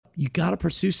you got to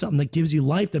pursue something that gives you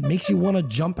life, that makes you want to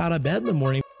jump out of bed in the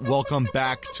morning. Welcome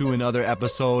back to another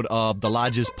episode of the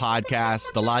Lodges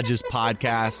Podcast. The Lodges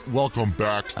Podcast. Welcome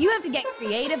back. You have to get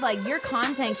creative. Like, your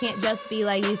content can't just be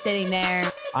like you sitting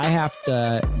there. I have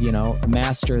to,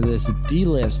 master this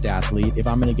D-list athlete if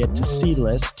I'm going to get to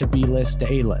C-list, to B-list,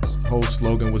 to A-list. Whole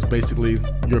slogan was basically,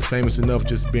 you're famous enough,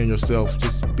 just being yourself,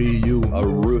 just be you. A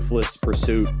ruthless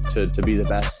pursuit to be the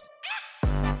best.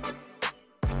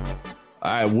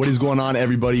 All right, what is going on,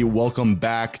 everybody? Welcome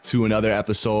back to another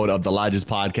episode of the Lodges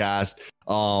Podcast.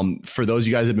 For those of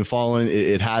you guys that have been following,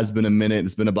 it has been a minute.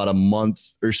 It's been about a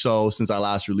month or so since I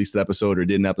last released an episode or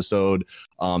did an episode.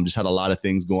 Just had a lot of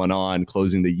things going on,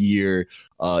 closing the year.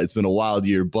 It's been a wild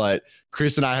year, but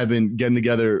Chris and I have been getting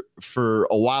together for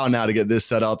a while now to get this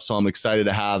set up, so I'm excited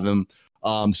to have him.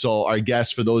 So our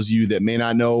guest, for those of you that may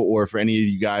not know, or for any of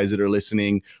you guys that are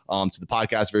listening to the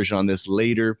podcast version on this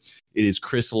later, it is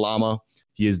Chris Lama.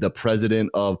 He is the president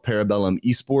of Parabellum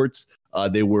Esports.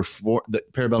 The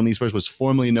Parabellum Esports was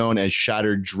formerly known as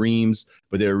Shattered Dreams,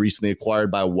 but they were recently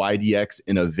acquired by YDX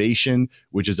Innovation,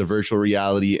 which is a virtual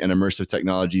reality and immersive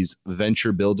technologies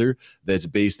venture builder that's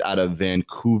based out of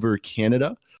Vancouver,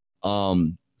 Canada.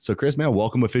 So Chris, man,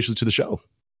 welcome officially to the show.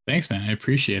 Thanks, man. I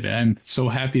appreciate it. I'm so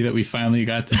happy that we finally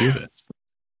got to do this.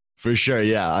 For sure.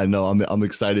 Yeah, I know. I'm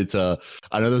excited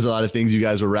I know there's a lot of things you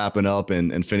guys were wrapping up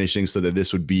and finishing so that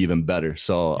this would be even better.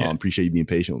 So I appreciate you being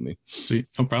patient with me. Sweet.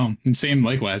 No problem. And same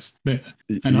likewise. I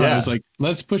know. I was like,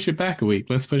 let's push it back a week.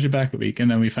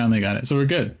 And then we finally got it. So we're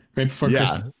good. Right before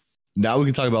Christmas. Now we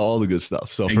can talk about all the good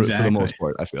stuff. So for the most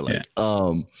part, I feel like.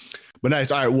 Yeah. But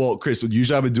nice. All right. Well, Chris, what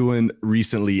usually I've been doing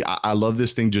recently, I love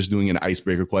this thing, just doing an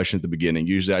icebreaker question at the beginning.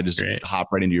 Usually I just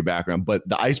hop right into your background. But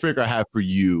the icebreaker I have for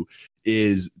you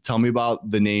is, tell me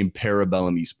about the name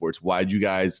Parabellum Esports. Why did you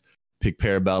guys pick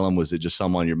Parabellum? Was it just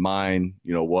something on your mind?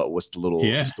 What's the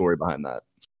little story behind that?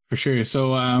 For sure.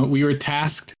 So we were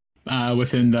tasked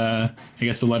within the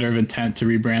letter of intent to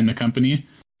rebrand the company.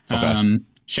 Okay.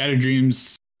 Shattered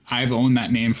Dreams, I've owned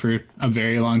that name for a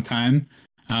very long time.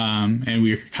 And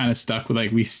we were kind of stuck to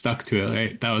it,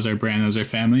 right? That was our brand, that was our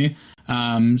family.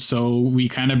 So we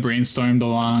kind of brainstormed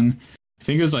along, I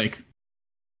think it was like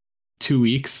 2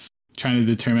 weeks, trying to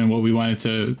determine what we wanted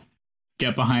to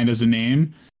get behind as a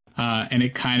name. And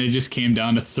it kind of just came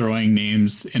down to throwing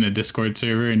names in a Discord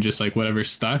server and just like whatever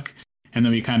stuck. And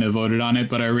then we kind of voted on it.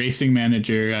 But our racing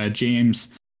manager, James,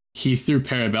 he threw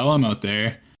Parabellum out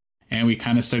there. And we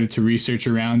kind of started to research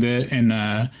around it. And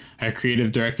our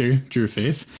creative director, Drew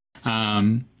Face,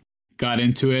 got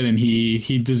into it. And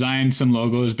he designed some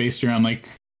logos based around I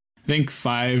think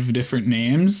 5 different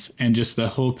names. And just the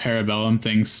whole Parabellum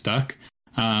thing stuck.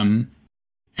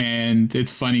 And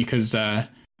it's funny because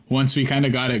once we kind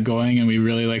of got it going and we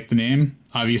really liked the name,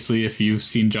 obviously, if you've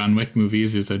seen John Wick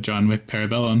movies, there's a John Wick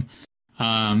Parabellum.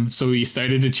 So we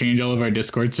started to change all of our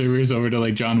Discord servers over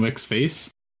to John Wick's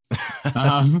face.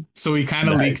 So we kind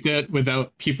of leaked it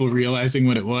without people realizing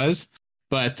what it was.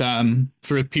 But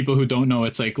for people who don't know,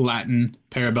 it's Latin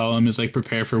Parabellum is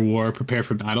prepare for war, prepare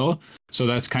for battle. So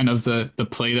that's kind of the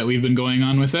play that we've been going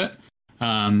on with it.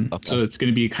 So it's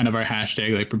going to be kind of our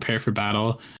hashtag, prepare for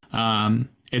battle.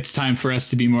 It's time for us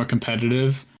to be more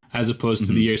competitive as opposed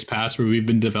to the years past where we've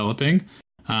been developing.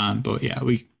 But yeah,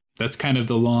 that's kind of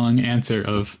the long answer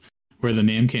of where the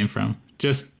name came from.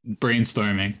 Just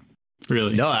brainstorming.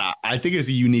 Really? No, I think it's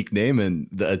a unique name, and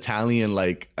the Italian,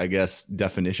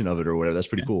 definition of it or whatever. That's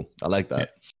pretty cool. I like that. Yeah.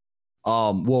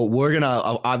 Well, we're gonna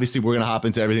hop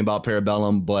into everything about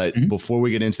Parabellum, but before we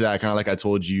get into that, kind of like I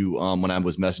told you when I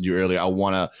was messaging you earlier, I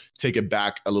want to take it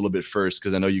back a little bit first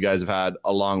because I know you guys have had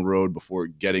a long road before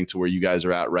getting to where you guys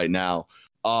are at right now.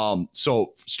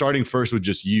 So starting first with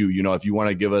just you, if you want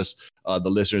to give us the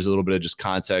listeners a little bit of just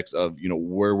context of,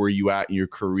 where were you at in your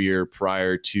career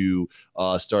prior to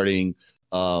starting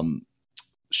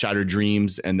Shattered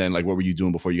Dreams, and then what were you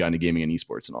doing before you got into gaming and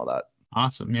esports and all that?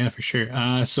 Awesome. Yeah, for sure.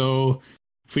 So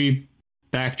if we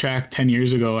backtrack 10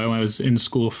 years ago, I was in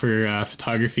school for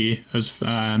photography. I was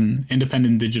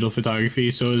independent digital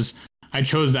photography. So I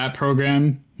chose that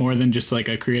program more than just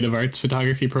a creative arts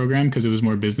photography program because it was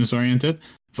more business oriented.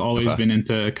 I've always been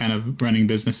into kind of running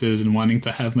businesses and wanting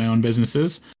to have my own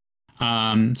businesses.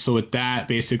 So with that,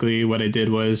 basically what I did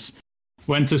was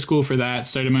went to school for that,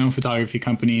 started my own photography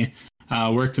company,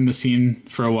 worked in the scene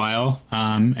for a while.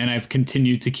 And I've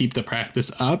continued to keep the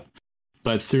practice up.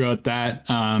 But throughout that,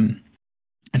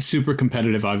 it's super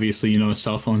competitive, obviously,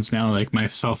 cell phones now, my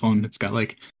cell phone, it's got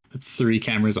 3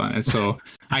 cameras on it. So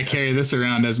I carry this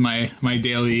around as my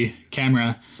daily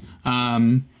camera.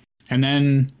 And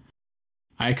then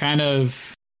I kind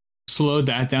of slowed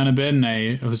that down a bit, and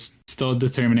I was still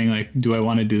determining, like, do I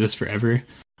want to do this forever?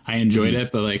 I enjoyed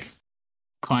it, but like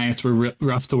clients were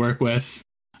rough to work with.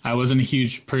 I wasn't a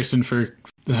huge person for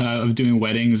of doing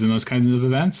weddings and those kinds of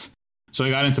events. So I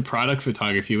got into product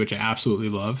photography, which I absolutely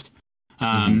loved.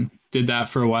 Did that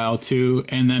for a while too.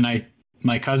 And then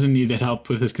my cousin needed help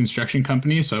with his construction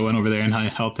company. So I went over there and I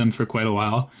helped him for quite a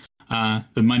while.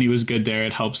 The money was good there.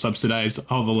 It helped subsidize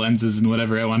all the lenses and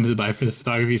whatever I wanted to buy for the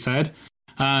photography side.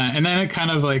 And then it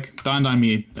kind of like dawned on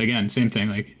me again, same thing.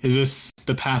 Like, is this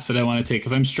the path that I want to take?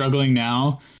 If I'm struggling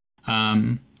now,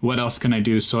 what else can I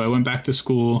do? So I went back to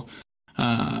school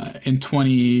in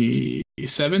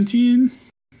 2017,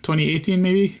 2018,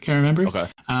 maybe, can't remember. Okay.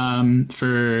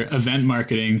 For event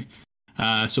marketing,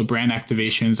 so brand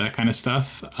activations, that kind of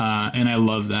stuff. And I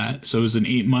love that. So it was an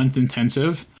 8-month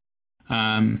intensive.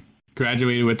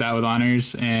 Graduated with that with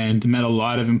honors and met a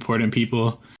lot of important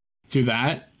people through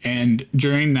that. And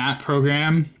during that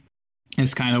program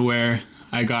is kind of where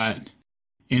I got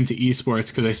into esports,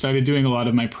 because I started doing a lot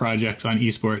of my projects on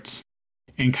esports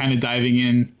and kind of diving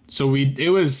in. So it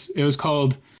was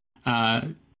called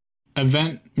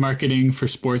event marketing for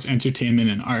sports, entertainment,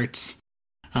 and arts.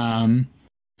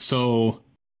 So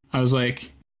I was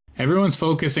like, everyone's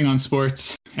focusing on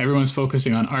sports, everyone's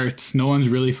focusing on arts, no one's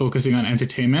really focusing on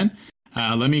entertainment.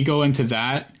 Let me go into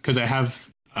that, because I have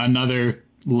another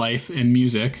life in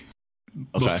music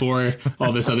before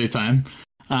all this other time.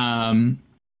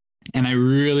 And I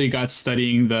really got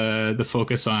studying the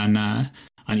focus on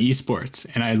esports,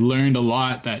 and I learned a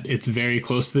lot that it's very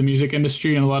close to the music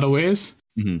industry in a lot of ways.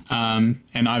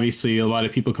 And obviously a lot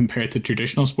of people compare it to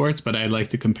traditional sports, but I like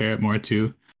to compare it more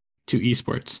to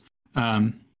esports.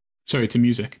 To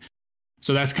music.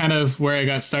 So that's kind of where I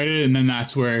got started, and then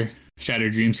that's where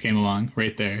Shattered Dreams came along.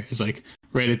 Right there, it's like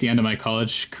right at the end of my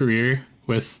college career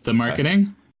with the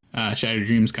marketing. Shattered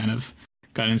Dreams kind of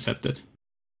got incepted.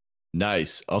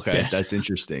 Nice. Okay. Yeah. That's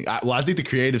interesting. I think the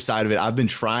creative side of it, I've been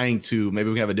trying to, maybe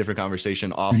we can have a different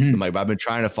conversation off the mic, but I've been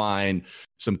trying to find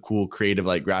some cool creative,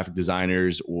 like graphic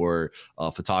designers or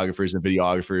photographers and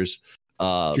videographers.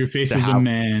 Drew Face is the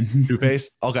man. Drew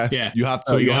Face? Okay. Yeah. You have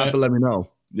to let me know.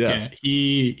 Yeah.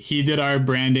 He did our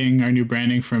branding, our new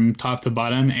branding from top to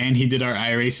bottom, and he did our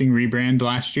iRacing rebrand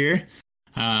last year.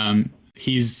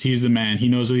 He's the man. He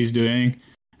knows what he's doing.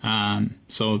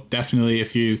 So definitely,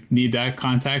 if you need that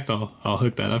contact, I'll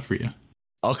hook that up for you.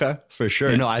 Okay, for sure.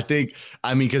 Yeah.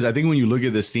 No, because I think when you look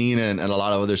at the scene and a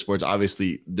lot of other sports,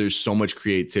 obviously there's so much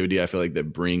creativity, I feel like,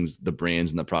 that brings the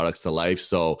brands and the products to life.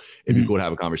 So it'd be cool to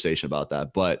have a conversation about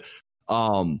that. But,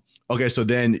 okay. So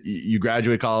then you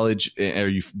graduate college, or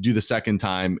you do the second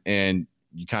time, and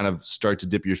you kind of start to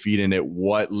dip your feet in it.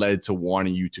 What led to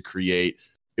wanting you to create?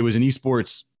 It was an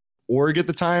esports org at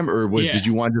the time, or did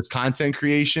you want just content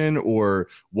creation, or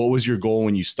what was your goal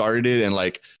when you started it? And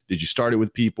like, did you start it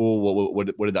with people? What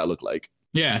did that look like?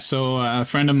 Yeah. So a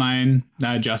friend of mine,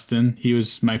 Justin,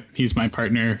 he's my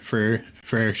partner for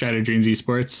Shattered Dreams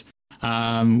Esports.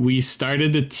 We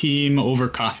started the team over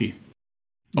coffee.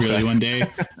 Really, one day,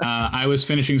 I was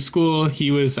finishing school.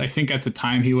 He was, I think at the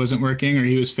time he wasn't working, or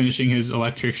he was finishing his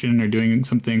electrician or doing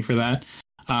something for that.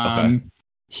 I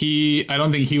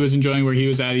don't think he was enjoying where he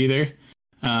was at either.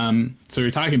 So we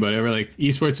were talking about it. We're like,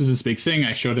 esports is this big thing.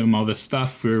 I showed him all this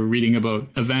stuff. We were reading about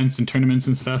events and tournaments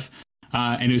and stuff.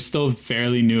 And it was still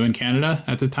fairly new in Canada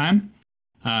at the time,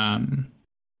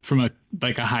 from a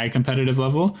high competitive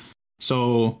level.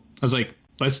 So I was like,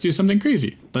 let's do something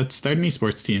crazy. Let's start an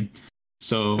esports team.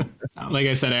 So like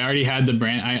I said, I already had the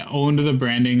brand. I owned the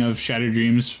branding of Shattered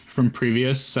Dreams from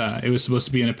previous. It was supposed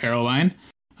to be an apparel line.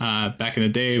 Back in the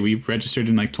day, we registered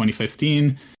in like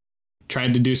 2015,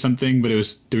 tried to do something, but there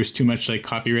was too much like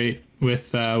copyright with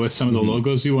some of the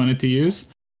logos we wanted to use.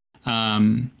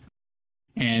 And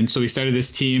so we started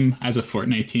this team as a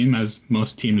Fortnite team, as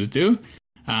most teams do.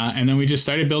 And then we just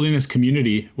started building this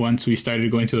community once we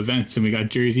started going to events, and we got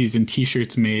jerseys and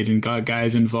t-shirts made and got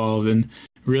guys involved and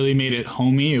really made it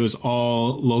homey. It was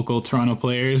all local Toronto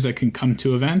players that can come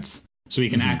to events. So we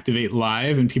can activate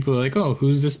live, and people are like, oh,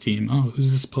 who's this team? Oh,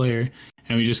 who's this player?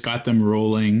 And we just got them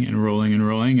rolling and rolling and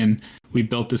rolling. And we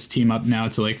built this team up now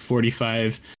to like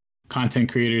 45 content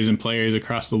creators and players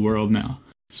across the world now.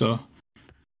 So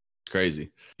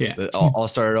crazy. Yeah. It all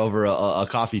started over a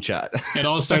coffee chat. It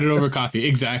all started over coffee.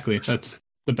 Exactly. That's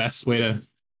the best way to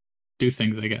do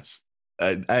things, I guess.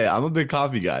 Hey, I'm a big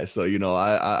coffee guy. So,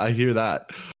 I hear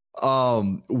that.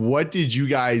 What did you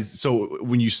guys, so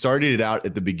when you started it out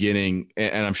at the beginning,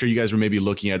 and I'm sure you guys were maybe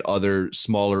looking at other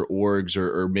smaller orgs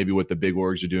or maybe what the big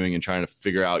orgs are doing and trying to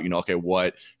figure out, okay,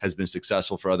 what has been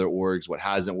successful for other orgs, what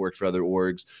hasn't worked for other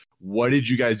orgs. What did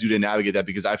you guys do to navigate that?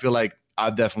 Because I feel like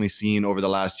I've definitely seen over the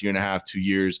last 1.5 2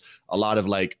 years, a lot of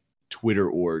like Twitter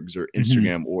orgs or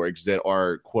Instagram orgs that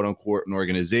are quote unquote an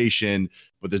organization,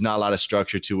 but there's not a lot of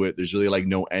structure to it. There's really like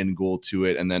no end goal to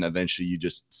it. And then eventually you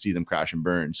just see them crash and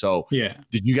burn. So yeah,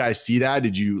 did you guys see that?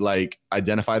 Did you like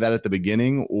identify that at the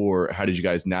beginning, or how did you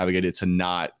guys navigate it to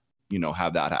not,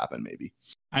 have that happen maybe?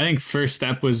 I think first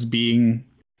step was being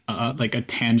like a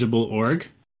tangible org.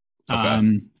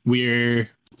 Okay.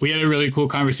 We had a really cool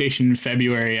conversation in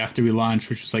February after we launched,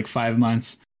 which was like 5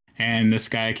 months. And this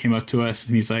guy came up to us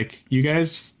and he's like, you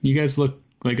guys look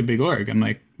like a big org. I'm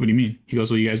like, what do you mean? He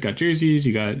goes, well, you guys got jerseys,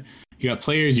 you got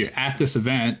players, you're at this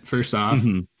event. First off,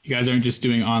 you guys aren't just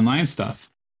doing online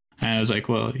stuff. And I was like,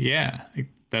 well, yeah,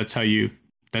 that's how you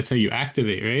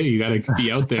activate, right? You got to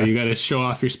be out there. You got to show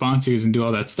off your sponsors and do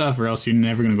all that stuff, or else you're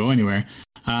never going to go anywhere.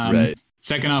 Right.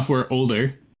 Second off, we're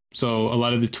older. So a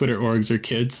lot of the Twitter orgs are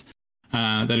kids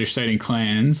that are starting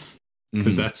clans,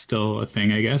 because that's still a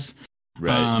thing, I guess.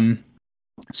 Right.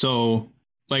 So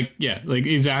like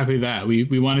exactly that.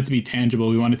 We want it to be tangible.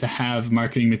 We wanted to have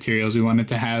marketing materials. We wanted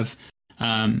to have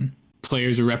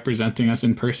players representing us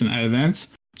in person at events.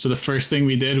 So the first thing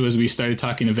we did was we started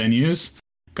talking to venues,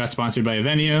 got sponsored by a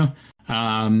venue,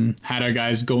 had our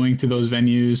guys going to those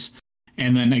venues,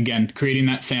 and then again, creating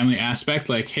that family aspect.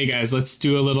 Like, hey guys, let's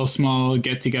do a little small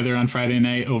get together on Friday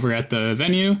night over at the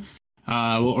venue.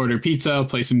 We'll order pizza,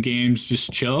 play some games,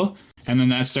 just chill. And then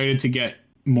that started to get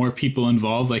more people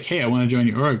involved. Like, hey, I want to join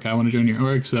your org. I want to join your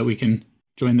org so that we can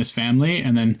join this family,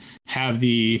 and then have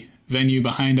the venue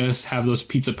behind us, have those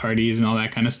pizza parties and all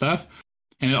that kind of stuff.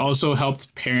 And it also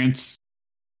helped parents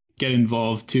get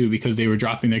involved too, because they were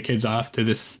dropping their kids off to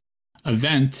this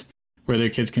event where their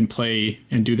kids can play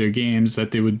and do their games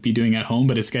that they would be doing at home,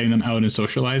 but it's getting them out and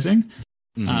socializing.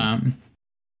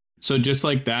 So just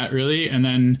like that, really. And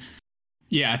then,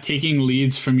 yeah, taking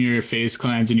leads from your FaZe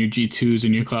clans and your G2s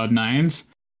and your Cloud9s,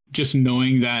 just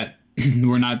knowing that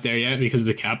we're not there yet because of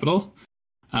the capital.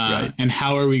 Right. And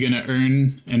how are we going to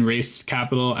earn and raise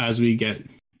capital as we get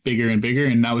bigger and bigger?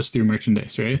 And that was through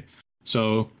merchandise, right?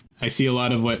 So I see a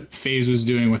lot of what FaZe was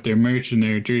doing with their merch and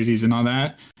their jerseys and all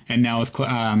that. And now with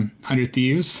 100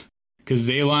 Thieves, because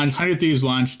 100 Thieves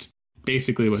launched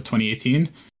basically, 2018,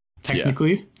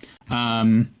 technically.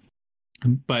 Yeah.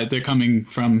 But they're coming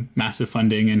from massive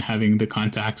funding and having the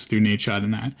contacts through Nadeshot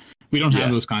and that. We don't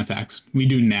have those contacts. We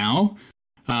do now,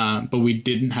 but we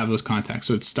didn't have those contacts.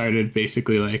 So it started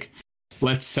basically like,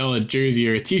 let's sell a jersey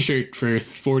or a t-shirt for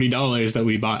 $40 that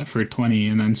we bought for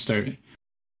 $20, and then start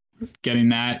getting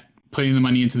that, putting the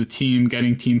money into the team,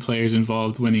 getting team players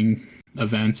involved, winning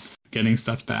events, getting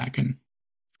stuff back. And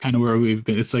it's kind of where we've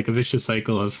been. It's like a vicious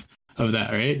cycle of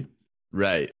that, right?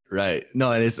 Right.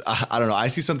 No, and it's, I don't know. I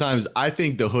see sometimes, I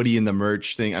think the hoodie and the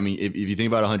merch thing, I mean, if you think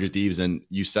about 100 Thieves, and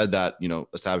you said that,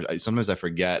 established, sometimes I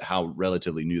forget how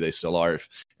relatively new they still are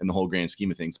in the whole grand scheme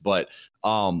of things. But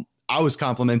I was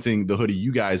complimenting the hoodie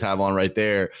you guys have on right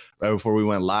there right before we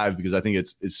went live, because I think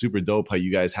it's super dope how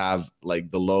you guys have like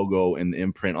the logo and the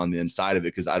imprint on the inside of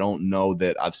it, because I don't know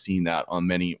that I've seen that on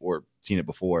many or seen it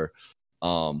before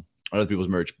on other people's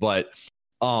merch. But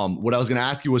what I was going to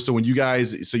ask you was, so when you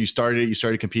guys, you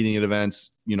started competing at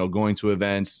events, going to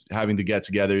events, having the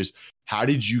get-togethers, how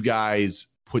did you guys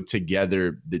put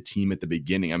together the team at the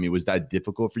beginning? I mean, was that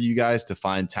difficult for you guys to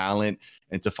find talent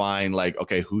and to find like,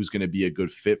 okay, who's going to be a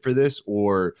good fit for this?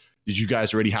 Or did you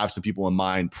guys already have some people in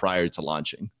mind prior to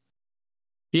launching?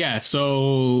 Yeah,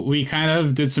 so we kind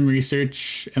of did some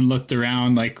research and looked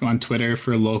around like on Twitter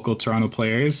for local Toronto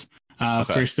players.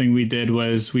 Okay. First thing we did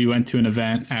was we went to an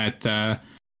event at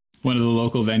one of the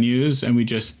local venues, and we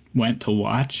just went to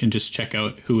watch and just check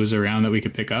out who was around that we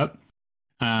could pick up.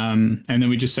 And then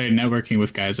we just started networking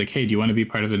with guys like, hey, do you want to be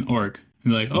part of an org?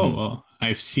 And they're like, oh, well,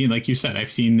 I've seen, like you said,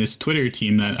 I've seen this Twitter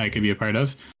team that I could be a part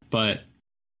of, but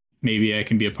maybe I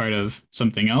can be a part of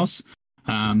something else.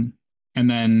 And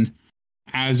then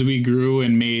as we grew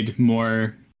and made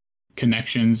more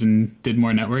connections and did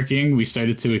more networking, we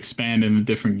started to expand in the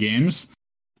different games.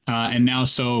 And now,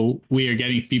 so we are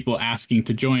getting people asking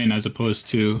to join as opposed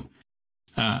to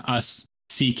us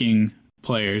seeking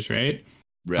players, right?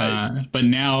 Right. But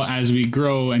now as we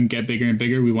grow and get bigger and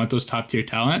bigger, we want those top tier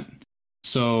talent.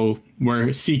 So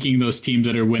we're seeking those teams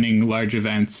that are winning large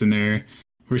events, and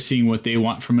we're seeing what they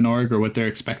want from an org or what they're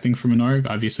expecting from an org,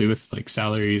 obviously with like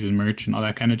salaries and merch and all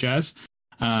that kind of jazz.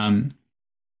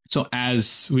 So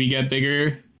as we get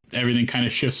bigger, everything kind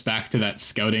of shifts back to that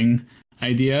scouting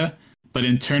idea. But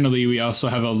internally, we also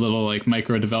have a little like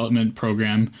micro development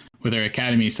program with our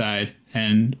academy side,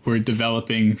 and we're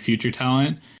developing future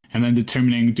talent and then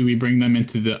determining, do we bring them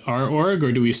into our org,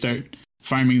 or do we start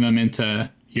farming them into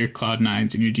your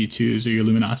Cloud9s and your G2s or your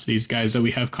Luminosities, guys that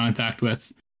we have contact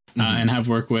with and have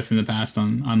worked with in the past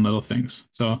on little things.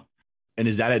 So, and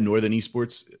is that at Northern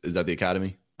Esports? Is that the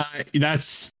academy?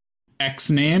 That's X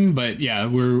name, but yeah,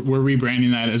 we're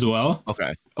rebranding that as well.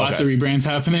 Okay. Lots of rebrands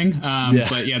happening.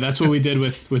 But yeah, that's what we did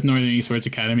with Northern Esports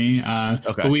Academy.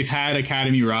 But we've had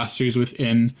academy rosters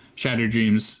within Shattered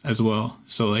Dreams as well.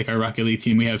 So like our Rocket League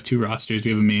team, we have 2 rosters.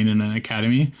 We have a main and an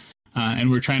academy.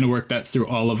 And we're trying to work that through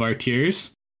all of our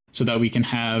tiers so that we can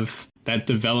have that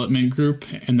development group.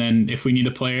 And then if we need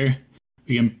a player,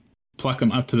 we can pluck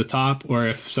them up to the top. Or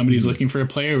if somebody's looking for a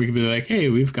player, we can be like, hey,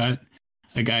 we've got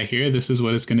a guy here. This is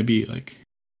what it's going to be like.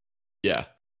 Yeah.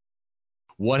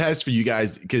 What has for you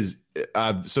guys, because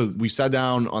so we sat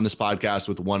down on this podcast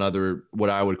with one other, what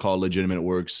I would call legitimate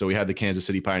work. So we had the Kansas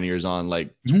City Pioneers on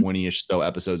like 20-ish so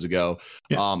episodes ago.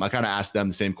 Yeah. I kind of asked them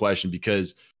the same question,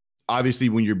 because obviously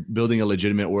when you're building a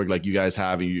legitimate org like you guys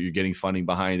have and you're getting funding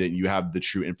behind it and you have the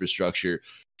true infrastructure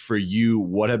for you,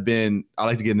 what have been, I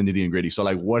like to get in the nitty and gritty. So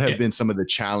like what have been some of the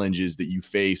challenges that you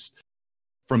faced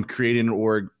from creating an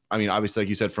org? I mean, obviously, like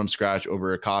you said, from scratch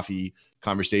over a coffee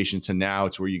conversation to now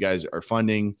to where you guys are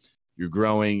funding, you're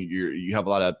growing, you have a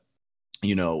lot of,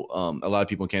 a lot of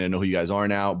people in Canada know who you guys are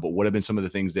now, but what have been some of the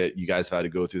things that you guys have had to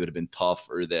go through that have been tough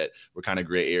or that were kind of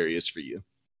gray areas for you?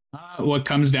 What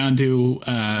comes down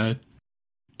to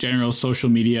general social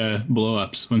media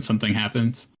blow-ups when something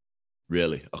happens.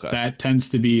 Really? Okay. That tends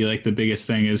to be like the biggest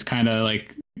thing, is kind of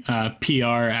like PR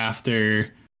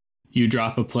after you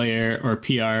drop a player, or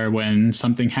PR when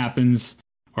something happens,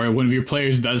 or one of your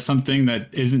players does something that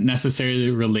isn't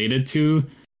necessarily related to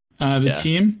the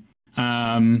team.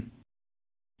 I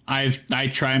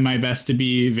try my best to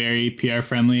be very PR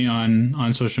friendly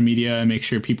on social media and make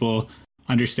sure people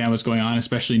understand what's going on,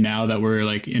 especially now that we're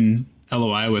like in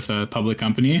LOI with a public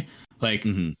company. Like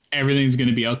everything's going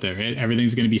to be out there, right?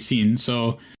 Everything's going to be seen.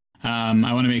 So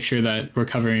I want to make sure that we're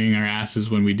covering our asses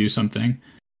when we do something.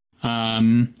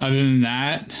 Other than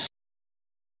that,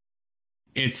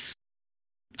 it's,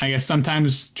 I guess,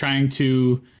 sometimes trying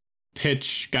to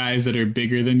pitch guys that are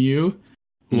bigger than you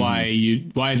why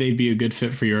they'd be a good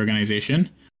fit for your organization.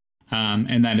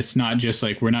 And that it's not just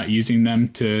like we're not using them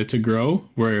to grow.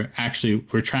 We're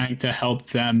trying to help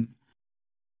them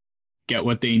get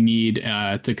what they need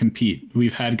to compete.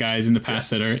 We've had guys in the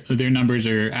past that their numbers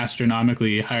are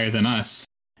astronomically higher than us,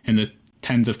 in the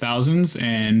tens of thousands,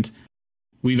 and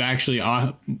we've actually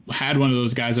had one of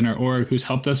those guys in our org who's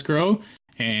helped us grow,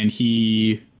 and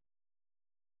he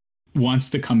wants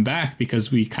to come back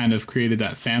because we kind of created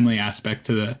that family aspect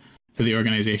to the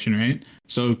organization, right?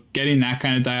 So getting that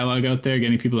kind of dialogue out there,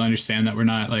 getting people to understand that we're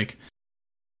not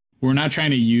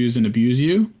trying to use and abuse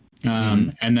you.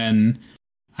 And then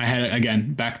I had,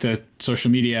 again, back to social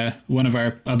media,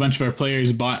 a bunch of our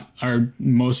players bought our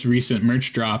most recent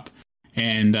merch drop,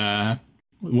 and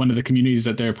one of the communities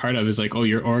that they're a part of is like, oh,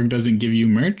 your org doesn't give you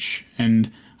merch?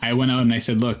 And I went out and I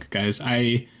said, look, guys,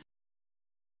 I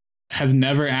have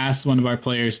never asked one of our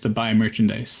players to buy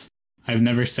merchandise. I've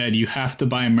never said you have to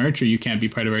buy merch or you can't be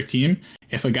part of our team.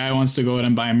 If a guy wants to go out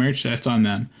and buy merch, that's on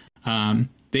them.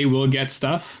 They will get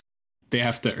stuff. They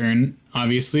have to earn,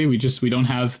 obviously. We don't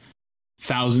have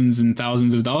thousands and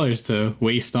thousands of dollars to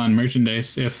waste on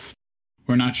merchandise if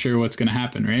we're not sure what's going to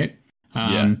happen, right?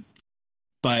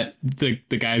 But the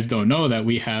guys don't know that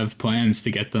we have plans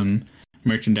to get them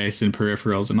merchandise and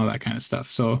peripherals and all that kind of stuff.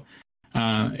 So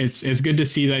it's good to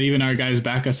see that even our guys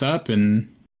back us up, and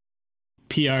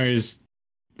PR is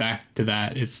back to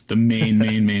that. It's the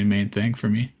main thing for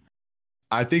me.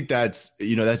 I think that's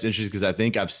interesting, because I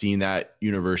think I've seen that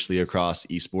universally across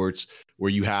esports, where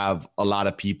you have a lot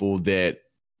of people that,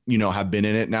 have been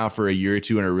in it now for a year or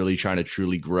two and are really trying to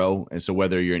truly grow. And so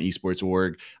whether you're an esports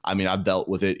org, I mean, I've dealt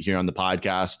with it here on the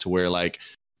podcast to where, like,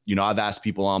 I've asked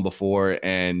people on before,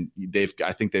 and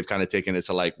I think they've kind of taken it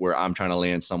to like where I'm trying to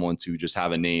land someone to just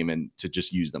have a name and to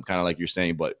just use them, kind of like you're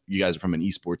saying, but you guys are from an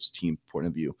esports team point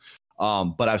of view.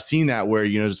 But I've seen that where,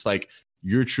 just like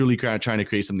you're truly kind of trying to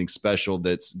create something special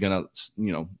that's going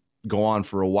to, go on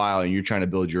for a while, and you're trying to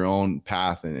build your own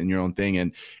path and your own thing.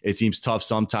 And it seems tough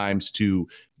sometimes to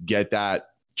get that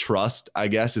trust, I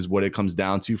guess, is what it comes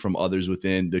down to from others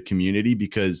within the community.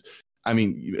 Because, I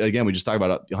mean, again, we just talked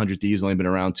about 100 Thieves only been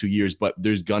around 2 years, but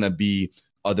there's going to be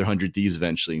other 100 Thieves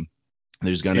eventually.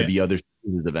 There's going to be other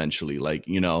phases eventually, like,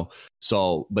 you know.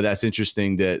 So, but that's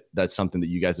interesting that that's something that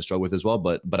you guys have struggled with as well.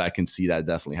 But I can see that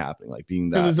definitely happening, like being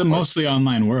that. Because it's a mostly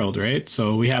online world, right?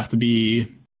 So we have to be,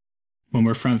 when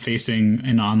we're front facing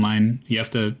in online, you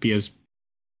have to be as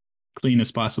clean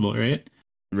as possible, right?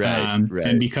 Right.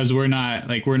 And because we're not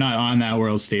on that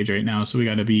world stage right now, so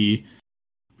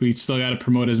we still got to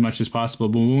promote as much as possible.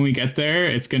 But when we get there,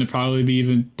 it's going to probably be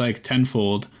even like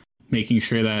tenfold, making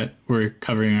sure that we're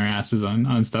covering our asses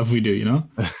on stuff we do, you know?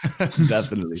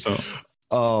 Definitely. So,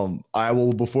 I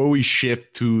will, before we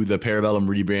shift to the Parabellum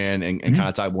rebrand and kind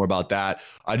of talk more about that,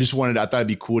 I thought it'd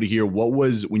be cool to hear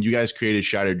when you guys created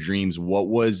Shattered Dreams, what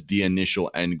was the initial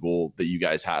end goal that you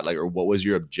guys had, like, or what was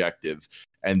your objective?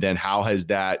 And then how has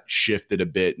that shifted a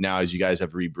bit now as you guys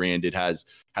have rebranded? Has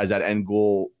that end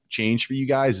goal changed for you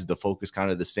guys? Is the focus kind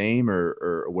of the same,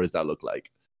 or what does that look like?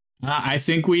 I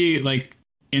think we like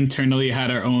internally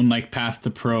had our own like path to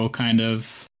pro kind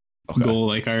of goal,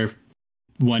 like our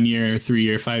 1 year, 3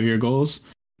 year, 5 year goals.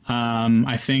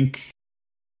 I think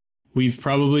we've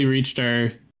probably reached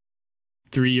our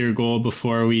 3 year goal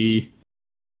before we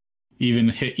even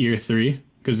hit year 3,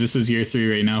 because this is year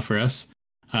 3 right now for us.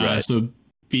 Right. So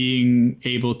being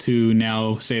able to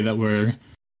now say that we're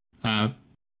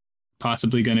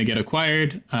possibly going to get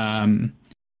acquired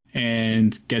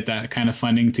and get that kind of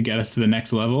funding to get us to the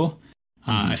next level,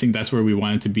 I think that's where we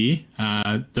wanted to be.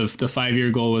 The 5 year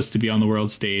goal was to be on the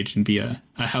world stage and be a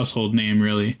household name,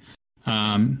 really.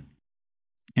 And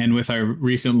with our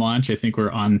recent launch, I think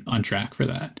we're on track for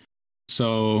that.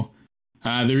 So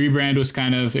the rebrand was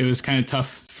kind of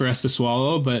tough for us to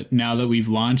swallow, but now that we've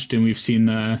launched and we've seen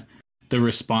the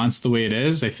response the way it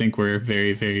is, I think we're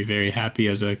very, very, very happy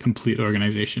as a complete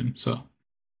organization. So,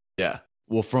 yeah.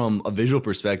 Well, from a visual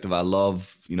perspective, I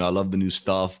love the new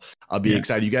stuff. I'll be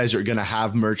excited. You guys are going to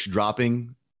have merch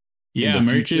dropping. Yeah.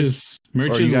 Merch is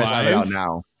live. Have it out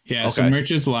now? Yeah. Okay. So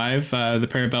merch is live. The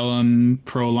Parabellum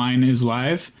Pro line is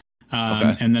live.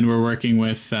 And then we're working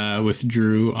with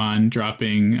Drew on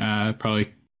dropping probably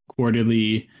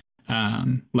quarterly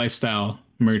lifestyle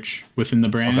merch within the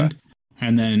brand. Okay.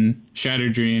 And then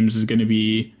Shattered Dreams is going to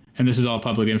be, and this is all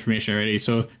public information already,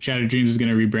 so Shattered Dreams is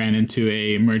going to rebrand into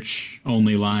a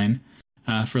merch-only line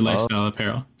for lifestyle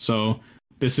apparel. So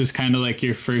this is kind of like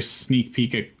your first sneak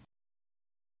peek at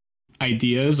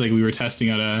ideas. Like, we were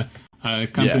testing out a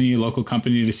company, local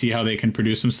company, to see how they can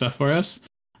produce some stuff for us.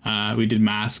 We did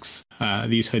masks,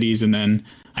 these hoodies, and then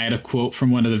I had a quote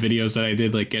from one of the videos that I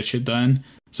did, like, get shit done.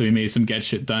 So we made some get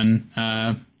shit done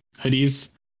hoodies,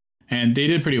 and they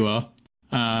did pretty well.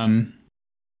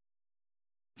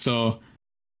 So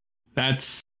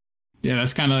that's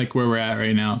kind of like where we're at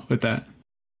right now with that.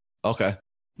 Okay.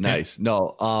 Nice. Yeah.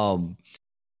 No,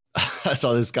 I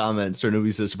saw this comment. Sir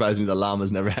Newbie says, surprised me the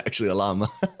llama's never actually a llama.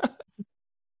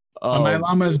 My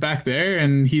llama is back there,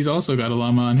 and he's also got a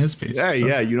llama on his page. Yeah, so.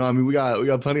 Yeah. You know, I mean, we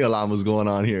got plenty of llamas going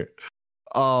on here.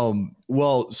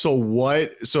 Well,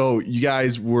 so you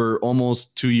guys were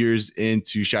almost 2 years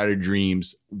into Shattered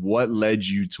Dreams. What led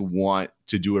you to want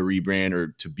to do a rebrand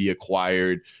or to be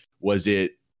acquired? Was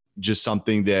it just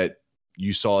something that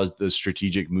you saw as the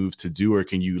strategic move to do, or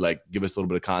can you like give us a little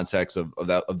bit of context of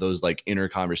those like inner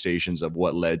conversations of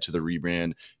what led to the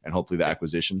rebrand and hopefully the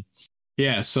acquisition?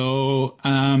 Yeah. So,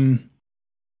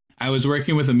 I was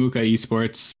working with Amuka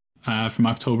Esports, from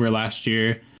October last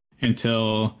year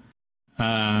until,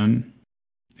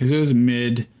 it was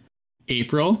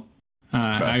mid-April.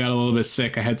 I got a little bit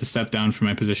sick. I had to step down from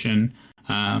my position,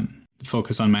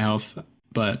 focus on my health,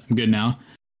 but I'm good now.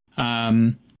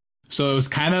 So it was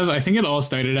kind of, I think it all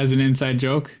started as an inside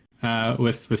joke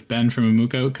with Ben from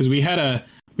Amuka, because we had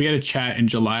a chat in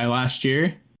July last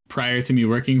year prior to me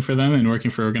working for them and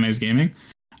working for Organized Gaming.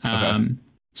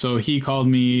 So he called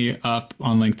me up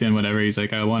on LinkedIn, whatever. He's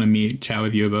like, I want to chat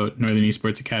with you about Northern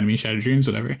Esports Academy, Shattered Dreams,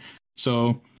 whatever.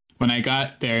 So when I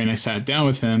got there and I sat down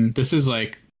with him, this is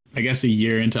like, I guess, a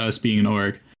year into us being an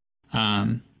org.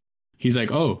 He's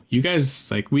like, oh, you guys,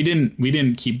 like, we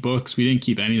didn't keep books. We didn't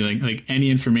keep anything, like any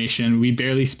information. We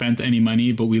barely spent any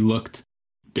money, but we looked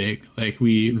big. Like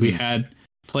we had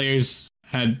players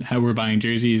were buying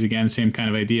jerseys, again, same kind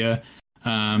of idea.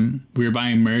 We were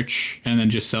buying merch and then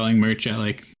just selling merch at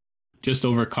like just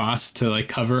over cost to like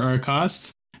cover our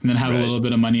costs, and then have a little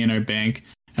bit of money in our bank.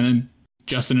 And then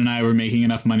Justin and I were making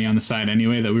enough money on the side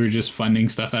anyway that we were just funding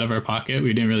stuff out of our pocket.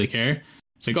 We didn't really care.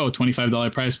 It's like, oh,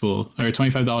 $25 prize pool or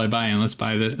 $25 buy-in. Let's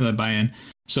buy the buy-in.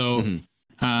 So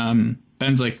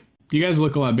Ben's like, you guys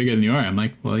look a lot bigger than you are. I'm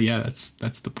like, well, yeah,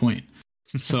 that's the point.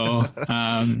 So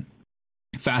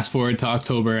fast forward to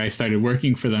October, I started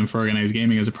working for them for Organized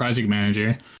Gaming as a project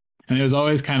manager. And it was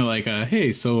always kind of like,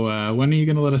 hey, so when are you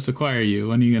going to let us acquire you?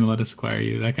 When are you going to let us acquire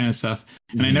you? That kind of stuff.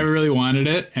 And I never really wanted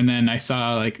it. And then I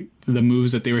saw like the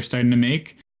moves that they were starting to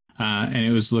make, and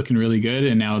it was looking really good.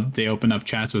 And now they opened up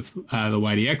chats with the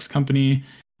YDX company,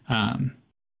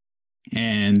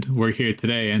 and we're here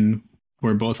today, and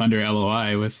we're both under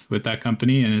LOI with that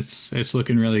company, and it's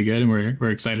looking really good, and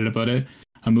we're excited about it.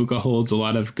 Amuka holds a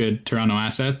lot of good Toronto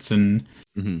assets, and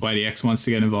YDX wants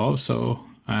to get involved. So,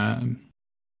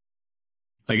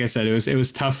 like I said, it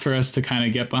was tough for us to kind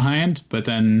of get behind, but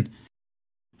then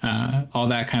all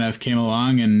that kind of came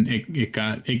along, and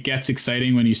it gets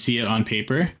exciting when you see it on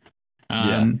paper.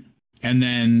 And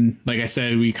then, like I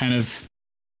said, we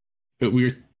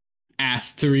were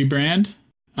asked to rebrand,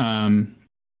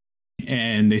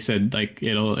 and they said like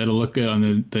it'll look good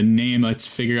on the name. Let's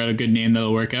figure out a good name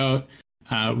that'll work out.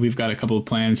 We've got a couple of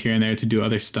plans here and there to do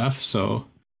other stuff, so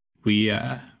we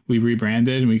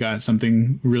rebranded and we got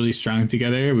something really strong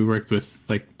together. We worked with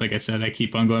like I said, I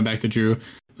keep on going back to Drew,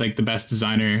 like the best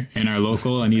designer in our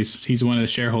local, and he's one of the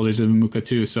shareholders of Amuka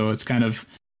too. So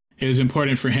it was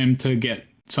important for him to get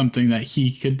something that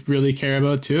he could really care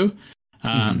about too.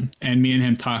 And me and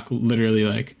him talk literally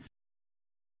like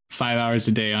 5 hours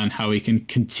a day on how we can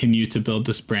continue to build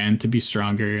this brand to be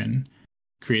stronger and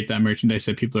create that merchandise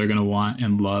that people are going to want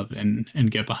and love and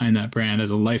get behind that brand as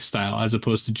a lifestyle as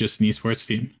opposed to just an esports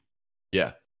team.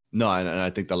 Yeah. No, and I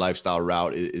think the lifestyle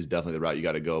route is definitely the route you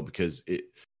got to go, because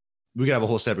we could have a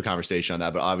whole separate conversation on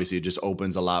that, but obviously it just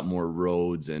opens a lot more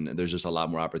roads and there's just a lot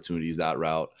more opportunities that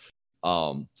route.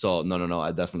 So no,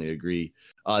 I definitely agree.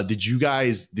 Did you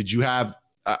have,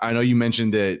 I know you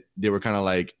mentioned that they were kind of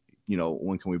like,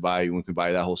 when can we buy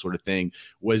that whole sort of thing.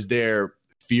 Was there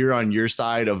fear on your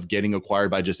side of getting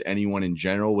acquired by just anyone in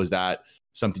general? Was that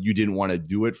something you didn't want to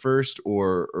do at first,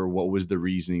 or what was the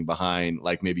reasoning behind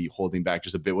like maybe holding back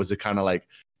just a bit? Was it kind of like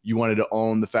you wanted to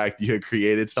own the fact that you had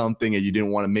created something and you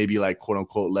didn't want to maybe like quote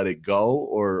unquote let it go,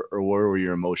 or where were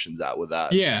your emotions at with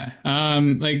that? Yeah.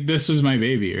 Like this was my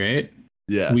baby, right?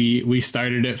 Yeah. We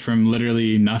started it from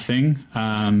literally nothing.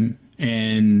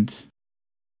 And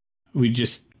we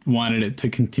just wanted it to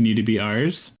continue to be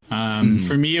ours.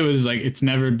 For me, it was like, it's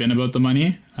never been about the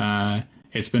money.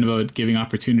 It's been about giving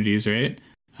opportunities, right?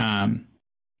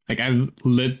 Like I've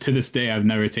lived to this day, I've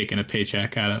never taken a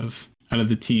paycheck out of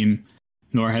the team,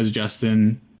 nor has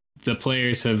Justin. The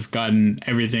players have gotten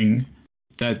everything,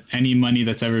 that any money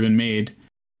that's ever been made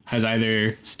has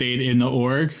either stayed in the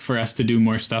org for us to do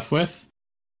more stuff with,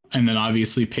 and then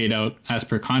obviously paid out as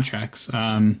per contracts.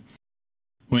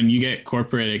 When you get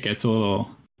corporate, it gets a little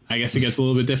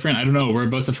bit different. I don't know. We're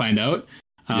about to find out.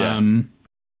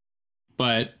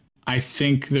 But I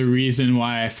think the reason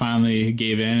why I finally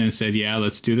gave in and said, yeah,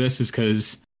 let's do this, is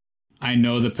because I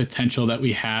know the potential that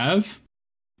we have,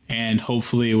 and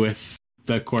hopefully with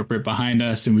the corporate behind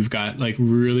us, and we've got like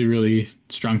really, really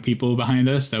strong people behind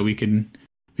us, that we can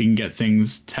get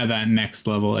things to that next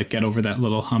level, like get over that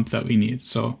little hump that we need.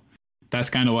 So that's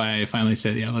kind of why I finally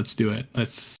said, yeah, let's do it.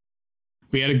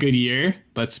 We had a good year.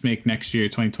 Let's make next year,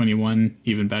 2021,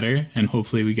 even better. And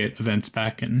hopefully we get events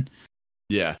back and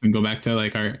we can go back to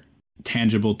like our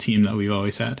tangible team that we've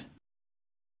always had.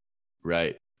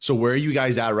 Right. So where are you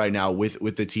guys at right now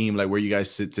with the team? Like where you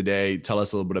guys sit today? Tell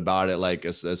us a little bit about it. Like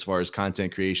as far as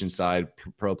content creation side,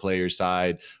 pro player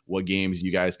side, what games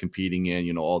you guys competing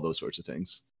in, all those sorts of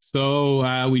things.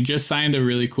 So we just signed a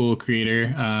really cool creator.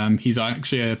 He's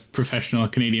actually a professional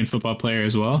Canadian football player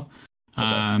as well.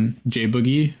 Okay. Jay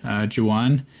Boogie,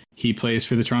 Juwan. He plays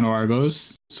for the Toronto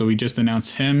Argos. So we just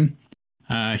announced him.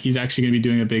 He's actually going to be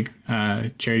doing a big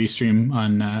charity stream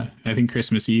on, I think,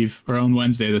 Christmas Eve or on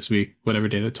Wednesday this week, whatever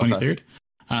day, the 23rd.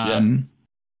 Okay.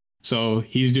 So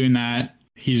he's doing that.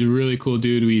 He's a really cool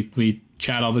dude. We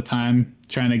chat all the time,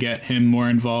 trying to get him more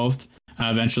involved.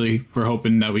 Eventually, we're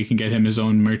hoping that we can get him his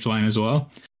own merch line as well.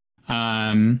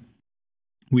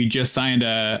 We just signed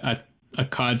a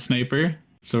COD sniper.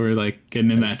 So we're like getting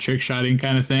in that trick shotting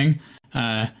kind of thing.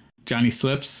 Johnny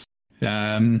Slips,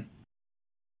 another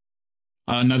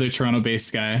Toronto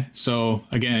based guy. So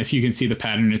again, if you can see the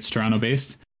pattern, it's Toronto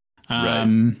based.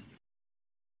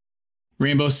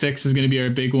 Rainbow Six is going to be our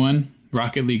big one.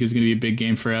 Rocket League is going to be a big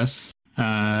game for us.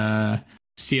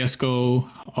 CSGO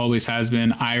always has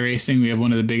been. iRacing, we have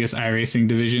one of the biggest iRacing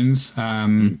divisions.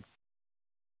 And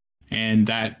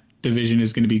that division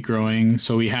is going to be growing.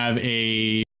 So we have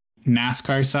a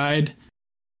NASCAR side,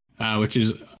 which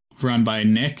is run by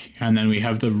Nick, and then we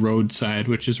have the road side,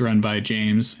 which is run by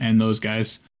James, and those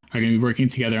guys are going to be working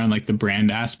together on like the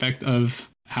brand aspect of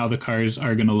how the cars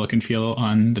are going to look and feel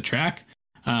on the track.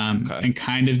 and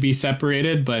kind of be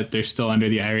separated, but they're still under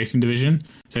the iRacing division.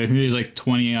 So I think there's like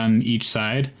 20 on each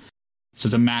side. So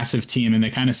it's a massive team, and they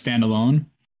kind of stand alone.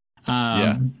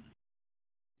 Yeah.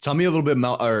 Tell me a little bit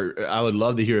more, or I would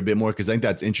love to hear a bit more, because I think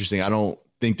that's interesting. I don't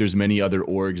think there's many other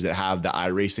orgs that have the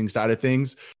iRacing side of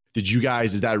things. Did you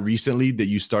guys, is that recently that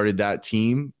you started that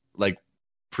team, like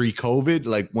pre-COVID,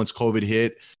 like once COVID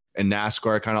hit and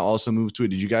NASCAR kind of also moved to it?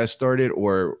 Did you guys start it,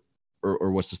 or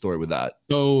what's the story with that?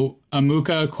 So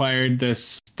Amuka acquired the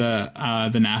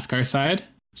NASCAR side.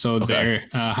 So their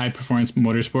High Performance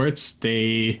Motorsports,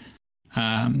 they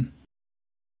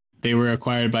were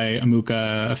acquired by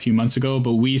Amuka a few months ago,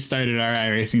 but we started our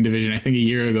iRacing division, I think, a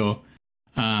year ago.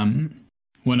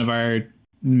 One of our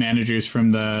managers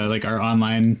from our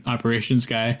online operations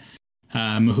guy,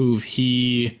 Mahoov,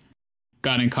 he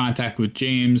got in contact with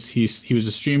James. He was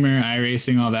a streamer,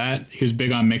 iRacing, all that. He was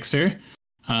big on Mixer.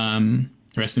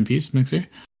 Rest in peace, Mixer.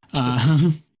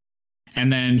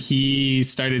 And then he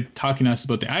started talking to us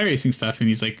about the iRacing stuff, and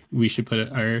he's like, we should put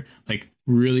our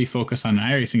really focus on the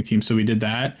iRacing team. So we did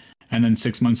that. And then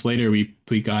 6 months later, we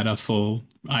got a full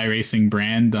iRacing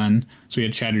brand done. So we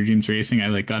had Shattered Dreams Racing.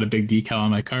 I got a big decal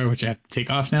on my car, which I have to take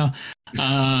off now.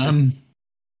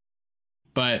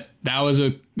 But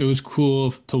it was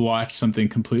cool to watch something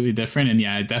completely different. And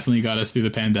yeah, it definitely got us through the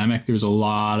pandemic. There was a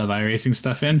lot of iRacing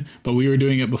stuff in, but we were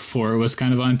doing it before it was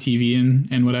kind of on TV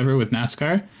and whatever with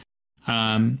NASCAR.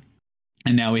 And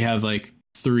now we have I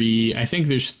think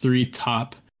there's 3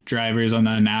 top drivers on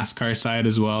the NASCAR side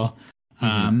as well,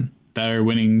 that are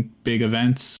winning big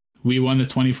events. We won the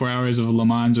 24 hours of Le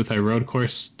Mans with our road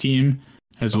course team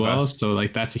as well. So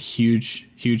that's a huge,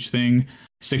 huge thing.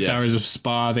 6 hours of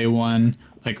Spa, they won,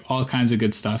 all kinds of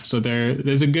good stuff. So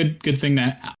there's a good thing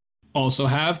to also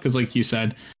have, because like you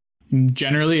said,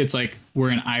 generally it's we're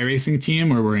an iRacing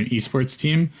team or we're an esports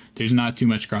team. There's not too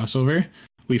much crossover.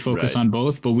 We focus on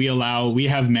both, but we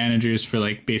have managers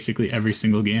for basically every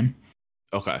single game.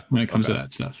 Okay. When it comes to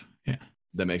that stuff. Yeah.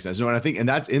 That makes sense. No, and I think, and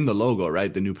that's in the logo,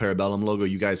 right? The new Parabellum logo.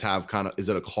 You guys have is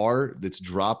it a car that's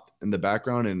dropped in the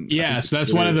background? And yeah, so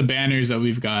that's one of the banners that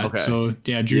we've got. Okay. So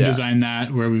yeah, Drew designed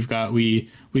that, where we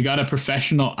got a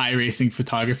professional iRacing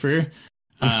photographer.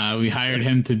 We hired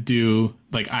him to do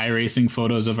iRacing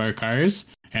photos of our cars,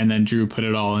 and then Drew put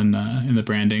it all in the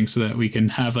branding so that we can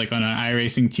have on our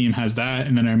iRacing team has that,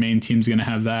 and then our main team's going to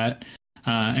have that.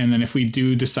 And then if we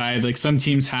do decide, some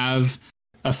teams have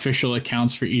official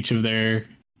accounts for each of their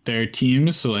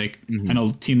teams. So I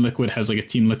know Team Liquid has a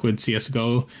Team Liquid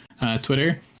CSGO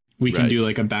Twitter. We can do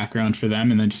a background for them,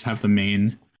 and then just have the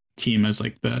main team as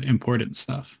the important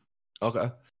stuff. Okay.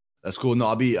 That's cool. No,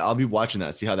 I'll be watching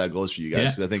that, see how that goes for you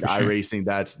guys. Yeah, I think iRacing,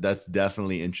 that's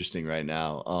definitely interesting right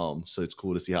now. So it's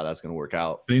cool to see how that's going to work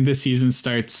out. I think the season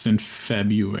starts in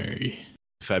February.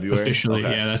 Officially.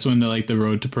 Okay. Yeah. That's when the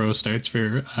road to pro starts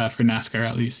for NASCAR,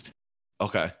 at least.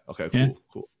 Okay.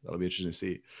 Cool. That'll be interesting to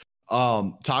see.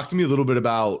 Talk to me a little bit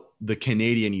about the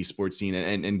Canadian esports scene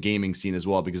and gaming scene as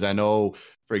well, because I know,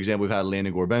 for example, we've had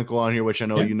Landon Gorbenko on here, which I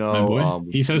know you know.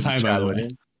 He says hi, by the way.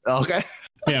 Okay.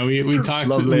 Yeah, we talked.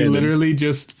 We literally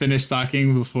just finished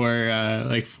talking before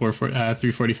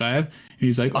 3:45. And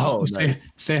he's like, nice.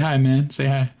 say hi, man. Say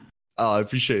hi. Oh, I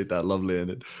appreciate that. Love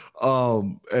Landon.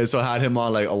 And so I had him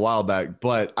on a while back,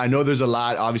 but I know there's a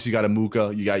lot. Obviously, you got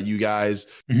Amuka, you got you guys.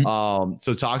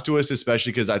 So talk to us,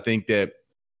 especially because I think that,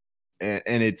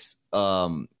 and it's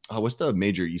what's the other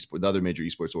major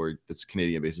esports org that's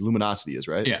Canadian based? Luminosity is,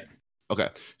 right? Yeah. Okay.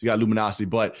 So you got Luminosity,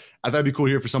 but I thought it'd be cool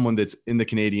here for someone that's in the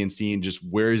Canadian scene. Just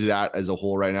where is it at as a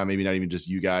whole right now? Maybe not even just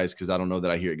you guys, because I don't know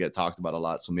that I hear it get talked about a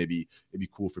lot. So maybe it'd be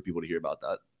cool for people to hear about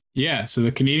that. Yeah. So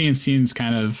the Canadian scene's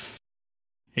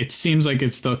it seems like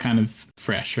it's still kind of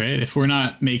fresh, right? If we're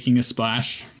not making a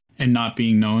splash and not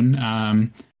being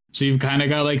known. So you've kind of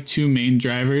got 2 main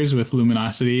drivers with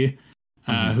Luminosity,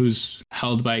 who's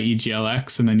held by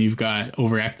EGLX, and then you've got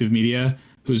Overactive Media,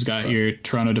 who's got your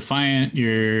Toronto Defiant,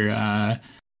 your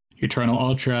Toronto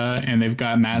Ultra, and they've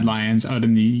got Mad Lions out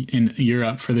in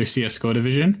Europe for their CS:GO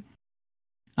division.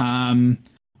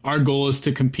 Our goal is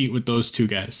to compete with those 2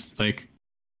 guys.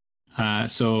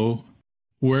 So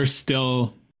we're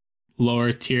still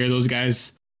lower tier. Those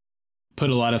guys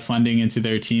put a lot of funding into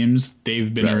their teams.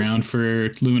 They've been around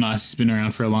Luminosity's been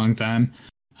around for a long time.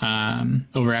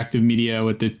 Overactive Media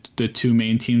with the 2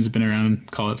 main teams have been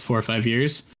around, call it 4 or 5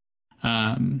 years.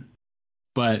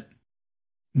 But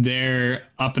they're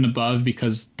up and above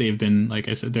because they've been, like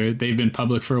I said, they've been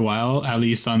public for a while, at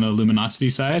least on the Luminosity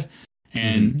side,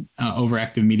 and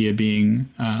Overactive Media being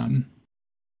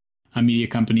a media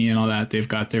company and all that, they've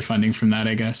got their funding from that,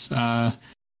 I guess.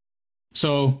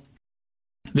 So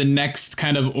the next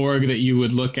kind of org that you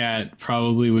would look at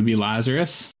probably would be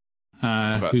Lazarus,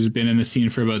 who's been in the scene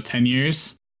for about 10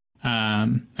 years.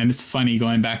 And it's funny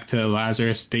going back to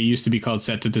Lazarus, they used to be called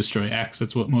Set to Destroy X.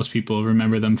 That's what most people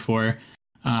remember them for.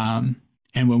 And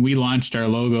when we launched, our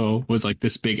logo was like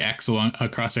this big X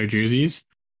across our jerseys.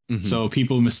 Mm-hmm. So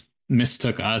people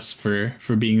mistook us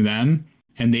for being them.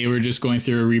 And they were just going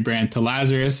through a rebrand to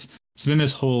Lazarus. It's been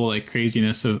this whole like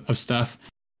craziness of stuff.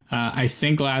 I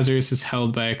think Lazarus is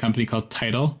held by a company called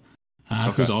Tidal,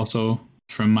 who's also,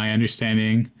 from my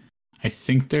understanding, I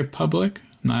think they're public.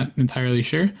 I'm not entirely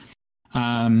sure.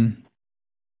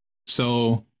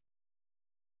 So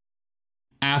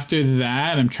after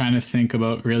that, I'm trying to think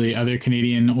about really other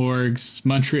Canadian orgs.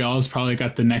 Montreal's probably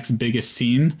got the next biggest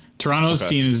scene. Toronto's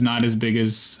scene is not as big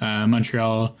as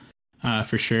Montreal,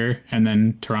 for sure. And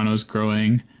then Toronto's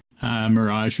growing.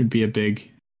 Mirage would be a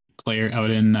big player out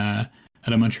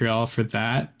of Montreal for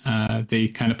that. They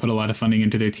kind of put a lot of funding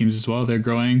into their teams as well. They're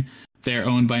growing. They're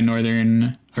owned by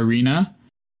Northern Arena,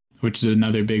 which is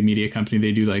another big media company.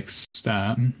 They do like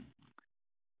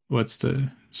what's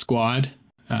the Squad,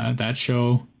 that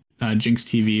show, Jinx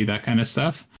TV, that kind of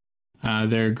stuff.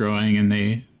 They're growing, and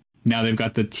they've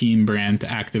got the team brand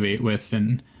to activate with,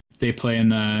 and they play in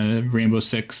the Rainbow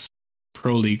Six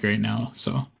Pro League right now.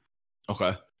 So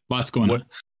lots going on.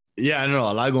 Yeah, I know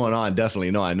a lot going on.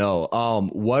 Definitely, no, I know.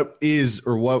 What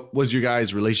was your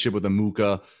guys' relationship with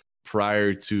Amuka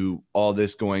prior to all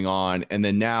this going on, and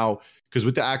then now? Because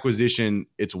with the acquisition,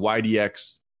 it's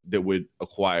YDX that would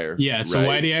acquire. Yeah, so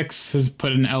right? YDX has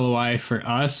put an LOI for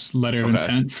us, letter of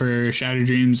intent, for Shattered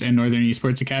Dreams and Northern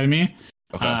Esports Academy,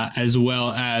 as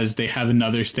well as they have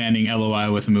another standing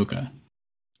LOI with Amuka.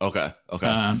 Okay.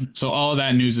 So all of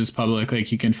that news is public.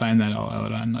 Like you can find that all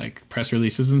out on like press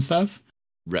releases and stuff.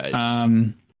 Right.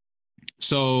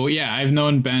 So yeah, I've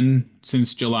known Ben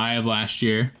since July of last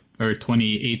year, or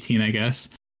 2018, I guess.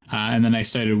 And then I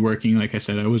started working, like I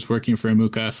said, I was working for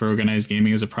Amuka for Organized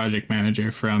Gaming as a project manager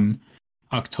from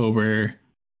October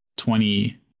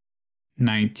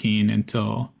 2019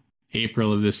 until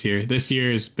April of this year. This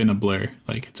year has been a blur.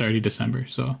 Like it's already December.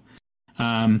 So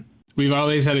we've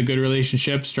always had a good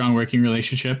relationship, strong working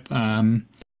relationship.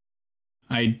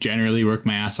 I generally work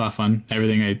my ass off on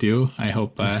everything I do. I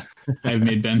hope I've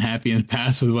made Ben happy in the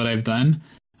past with what I've done.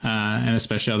 And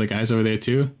especially all the guys over there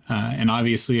too. And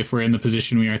obviously, if we're in the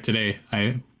position we are today,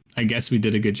 I guess we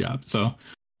did a good job. So,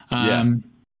 and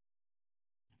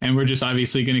we're just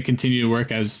obviously going to continue to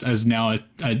work as now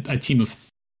a team of,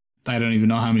 I don't even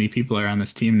know how many people are on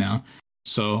this team now.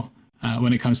 So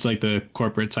when it comes to like the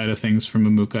corporate side of things from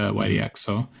Amuka at YDX,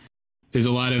 so there's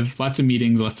lots of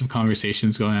meetings, lots of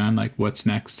conversations going on. Like what's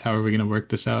next? How are we going to work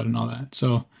this out and all that?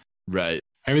 So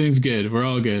everything's good. We're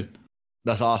all good.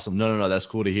 That's awesome. No. That's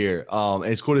cool to hear.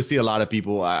 It's cool to see a lot of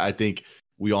people. I think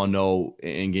we all know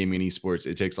in gaming and esports,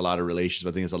 it takes a lot of relationships.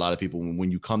 I think it's a lot of people when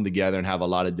you come together and have a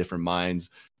lot of different minds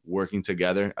working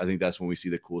together. I think that's when we see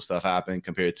the cool stuff happen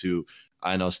compared to,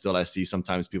 I know still I see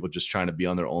sometimes people just trying to be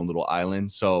on their own little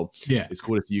island. So yeah, it's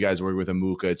cool to see you guys work with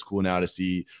Amuka. It's cool now to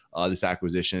see this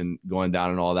acquisition going down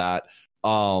and all that.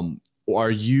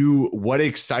 What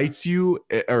excites you,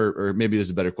 or maybe this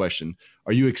is a better question.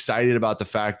 Are you excited about the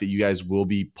fact that you guys will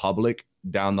be public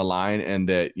down the line and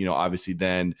that, obviously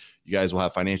then you guys will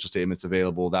have financial statements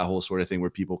available, that whole sort of thing where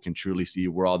people can truly see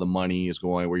where all the money is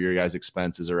going, where your guys'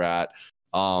 expenses are at?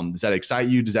 Does that excite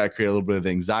you? Does that create a little bit of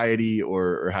anxiety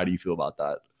or how do you feel about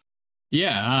that?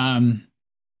 Yeah.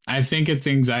 I think it's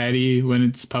anxiety when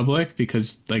it's public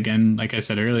because again, like I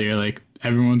said earlier, like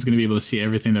everyone's going to be able to see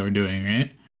everything that we're doing,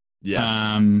 right?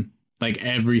 Yeah. Like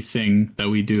everything that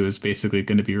we do is basically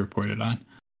going to be reported on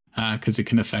because it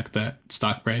can affect that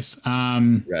stock price.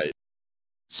 Right.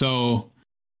 So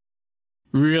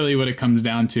really what it comes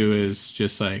down to is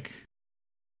just like,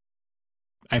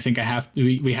 I think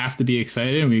we have to be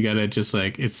excited and we got to just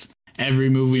like, it's every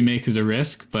move we make is a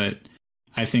risk, but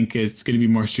I think it's going to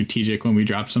be more strategic when we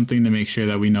drop something to make sure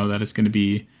that we know that it's going to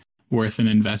be worth an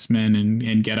investment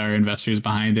and get our investors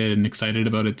behind it and excited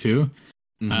about it too.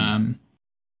 Mm-hmm.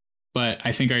 But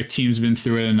I think our team's been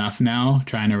through it enough now,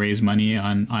 trying to raise money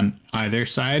on either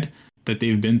side, that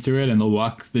they've been through it and they'll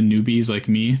walk the newbies like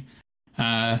me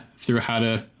through how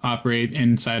to operate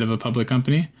inside of a public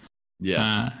company.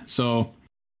 Yeah. So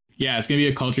yeah, it's going to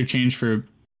be a culture change for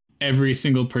every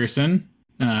single person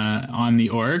on the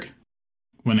org.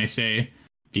 When I say,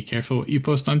 be careful what you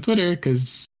post on Twitter,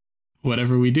 because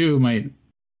whatever we do might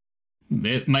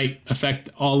affect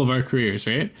all of our careers,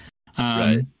 right?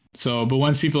 Right. So, but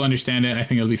once people understand it, I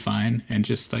think it'll be fine and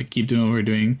just like keep doing what we're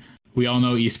doing. We all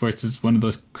know esports is one of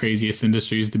the craziest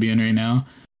industries to be in right now.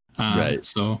 Right.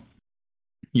 So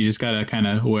You just gotta kind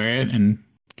of wear it and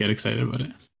get excited about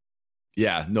it.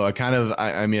 Yeah, no,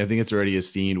 I mean, I think it's already a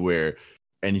scene where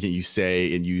anything you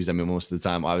say and use, I mean, most of the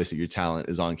time, obviously your talent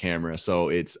is on camera, so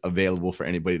it's available for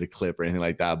anybody to clip or anything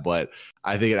like that. But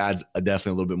I think it adds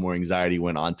definitely a little bit more anxiety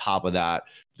when on top of that,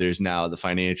 there's now the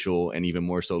financial and even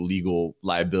more so legal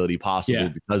liability possible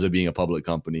because of being a public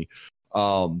company.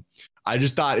 I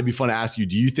just thought it'd be fun to ask you,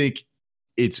 do you think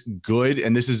it's good?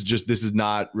 And this is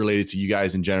not related to you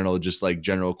guys in general, just like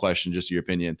general question, just your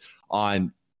opinion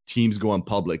on teams going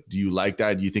public. Do you like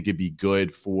that? Do you think it'd be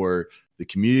good for the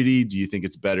community? Do you think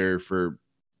it's better for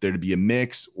there to be a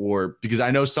mix? Or because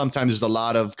I know sometimes there's a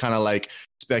lot of kind of like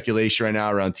speculation right now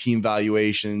around team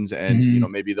valuations and you know,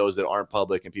 maybe those that aren't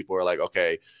public and people are like,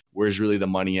 okay, where's really the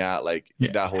money at? Like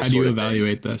that whole how do you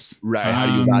evaluate this? Right. How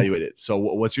do you evaluate it? So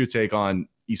what's your take on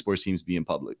esports teams being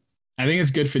public? I think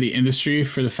it's good for the industry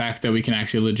for the fact that we can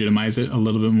actually legitimize it a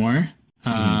little bit more.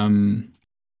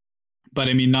 But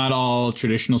I mean, not all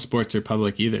traditional sports are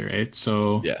public either, right?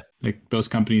 So like those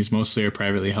companies mostly are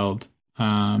privately held.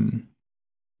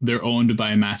 They're owned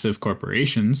by massive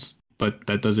corporations, but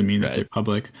that doesn't mean that they're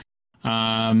public.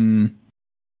 I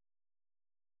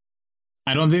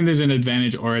don't think there's an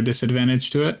advantage or a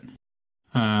disadvantage to it.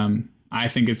 I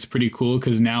think it's pretty cool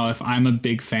because now if I'm a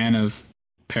big fan of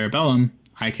Parabellum,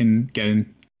 I can get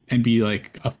in and be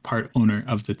like a part owner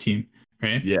of the team,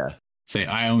 right? Yeah. Say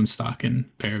I own stock in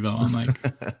Parabellum. Like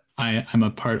I'm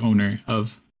a part owner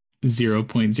of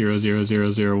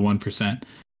 0.00001%.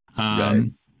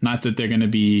 Not that they're going to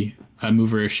be a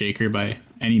mover or shaker by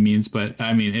any means, but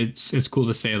I mean, it's cool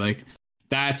to say like,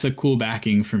 that's a cool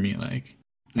backing for me. Like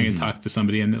I can talk to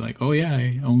somebody and they're like, oh yeah,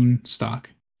 I own stock.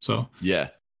 So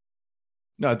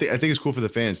no, I think it's cool for the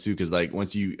fans too. Cause like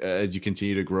once you, as you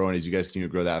continue to grow and as you guys continue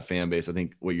to grow that fan base, I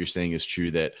think what you're saying is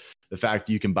true, that the fact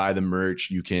that you can buy the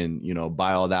merch, you can, you know,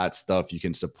 buy all that stuff, you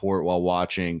can support while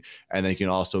watching, and then you can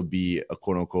also be a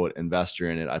quote unquote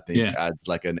investor in it. I think adds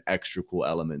like an extra cool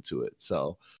element to it.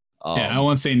 So I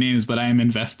won't say names, but I am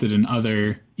invested in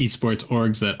other esports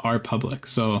orgs that are public.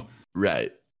 So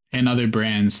and other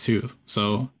brands too.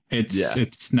 So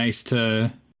it's nice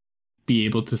to be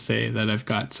able to say that I've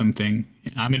got something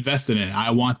I'm invested in.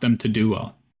 I want them to do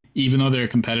well, even though they're a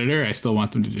competitor. I still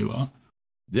want them to do well.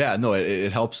 Yeah, no,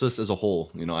 it helps us as a whole.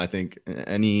 You know, I think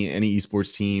any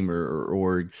esports team or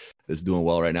org that's doing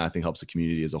well right now, I think helps the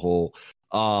community as a whole.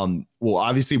 Well,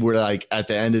 obviously we're like at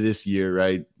the end of this year,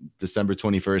 right? December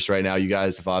 21st right now. You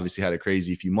guys have obviously had a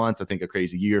crazy few months. I think a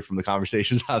crazy year from the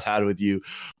conversations I've had with you.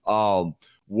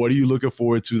 What are you looking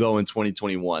forward to though in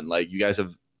 2021? Like you guys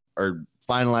are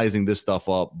finalizing this stuff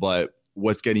up, but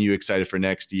what's getting you excited for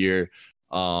next year?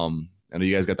 I know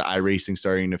you guys got the iRacing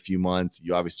starting in a few months.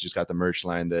 You obviously just got the merch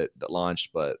line that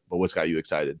launched, but what's got you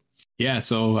excited? Yeah,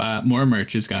 so more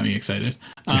merch has got me excited.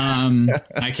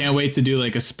 I can't wait to do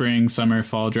like a spring, summer,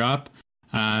 fall drop.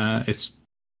 It's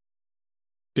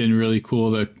been really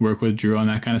cool to work with Drew on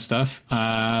that kind of stuff.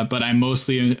 But I'm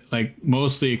mostly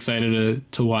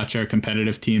excited to watch our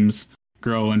competitive teams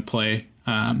grow and play.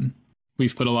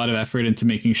 We've put a lot of effort into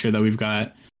making sure that we've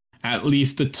got at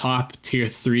least the top tier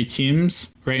 3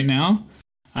 teams right now.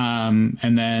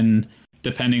 And then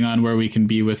depending on where we can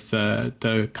be with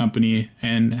the company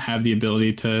and have the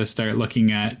ability to start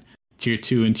looking at tier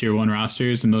 2 and tier 1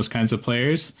 rosters and those kinds of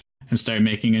players and start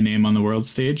making a name on the world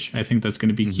stage. I think that's going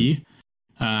to be key.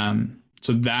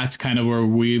 So that's kind of where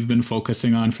we've been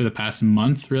focusing on for the past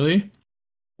month, really,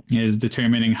 is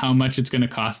determining how much it's going to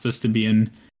cost us to be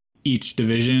in each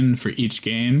division for each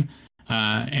game.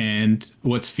 And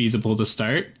what's feasible to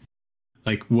start.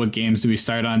 Like what games do we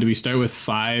start on? Do we start with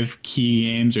 5 key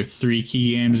games or 3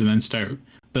 key games and then start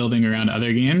building around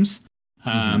other games?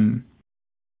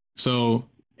 So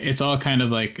it's all kind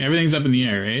of like everything's up in the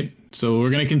air, right? So we're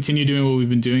going to continue doing what we've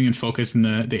been doing and focus in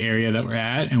the area that we're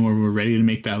at. And when we're ready to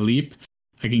make that leap,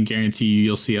 I can guarantee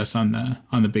you'll see us on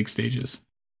the big stages.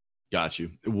 Got you.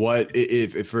 What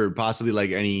if for possibly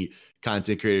like any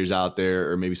content creators out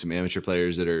there or maybe some amateur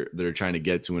players that are trying to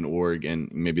get to an org and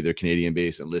maybe they're Canadian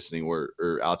based and listening or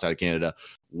outside of Canada,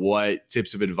 what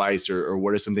tips of advice or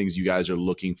what are some things you guys are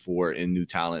looking for in new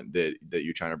talent that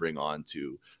you're trying to bring on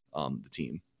to the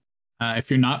team? If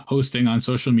you're not posting on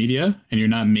social media and you're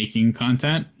not making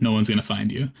content, no one's going to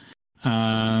find you.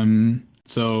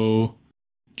 So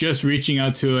just reaching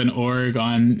out to an org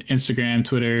on Instagram,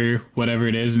 Twitter, whatever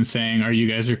it is, and saying, are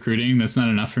you guys recruiting? That's not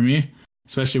enough for me.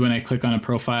 Especially when I click on a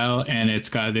profile and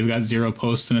they've got 0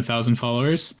 posts and 1,000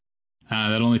 followers.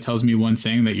 That only tells me one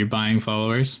thing, that you're buying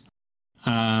followers.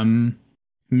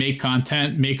 Make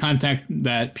content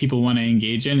that people want to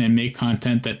engage in, and make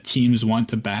content that teams want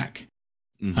to back.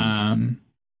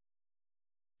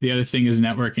 The other thing is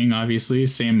networking, obviously,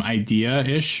 same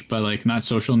idea-ish, but like not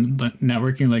social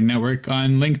networking, like network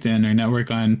on LinkedIn or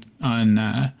network on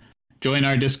join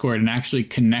our Discord and actually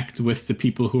connect with the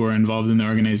people who are involved in the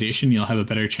organization. You'll have a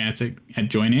better chance at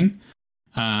joining.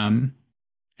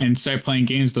 And start playing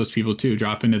games with those people too.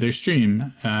 Drop into their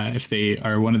stream. If they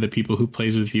are one of the people who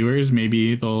plays with viewers,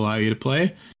 maybe they'll allow you to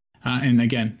play. And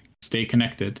again, stay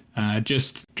connected.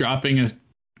 Just dropping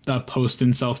a post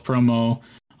in self-promo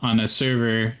on a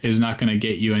server is not going to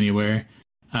get you anywhere.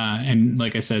 And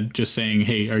like I said, just saying,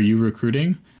 hey, are you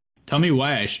recruiting? Tell me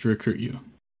why I should recruit you.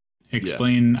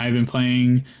 Explain, I've been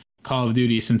playing Call of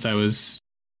Duty since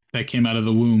that came out of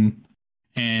the womb.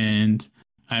 And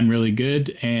I'm really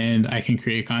good and I can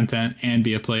create content and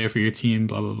be a player for your team,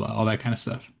 blah, blah, blah, all that kind of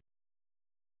stuff.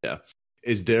 Yeah.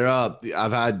 Is there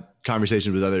I've had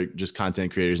conversations with other just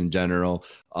content creators in general,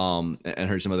 and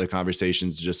heard some other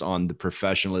conversations just on the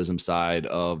professionalism side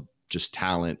of just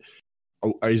talent.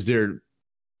 Do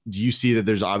you see that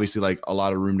there's obviously like a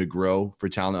lot of room to grow for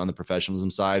talent on the professionalism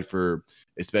side, for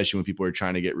especially when people are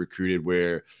trying to get recruited,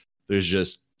 where there's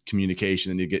just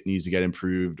communication that needs to get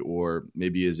improved, or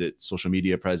maybe is it social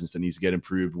media presence that needs to get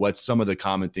improved? What's some of the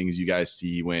common things you guys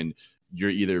see when you're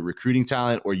either recruiting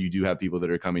talent or you do have people that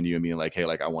are coming to you and being like, hey,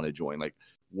 like I want to join? Like,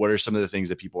 what are some of the things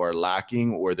that people are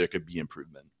lacking or there could be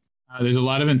improvement? There's a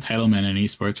lot of entitlement in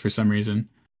esports for some reason.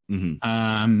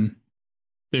 Mm-hmm.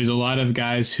 There's a lot of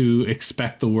guys who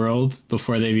expect the world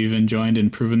before they've even joined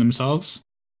and proven themselves.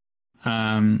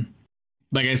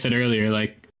 Like I said earlier,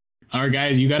 like our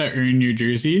guys, you got to earn your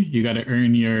jersey. You got to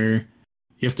you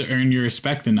have to earn your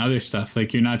respect and other stuff.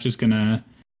 Like you're not just going to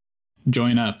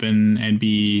join up and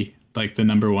be like the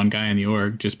number one guy in the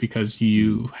org just because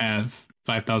you have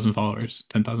 5,000 followers,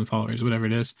 10,000 followers, whatever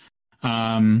it is.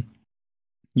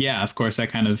 Yeah, of course that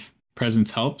kind of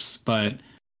presence helps, but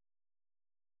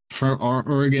for our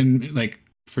Oregon, like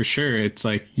for sure, it's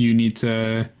like you need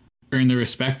to earn the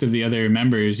respect of the other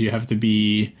members. You have to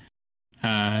be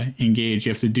engaged.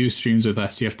 You have to do streams with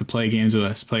us. You have to play games with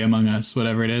us, play Among Us,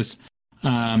 whatever it is.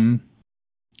 And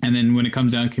then when it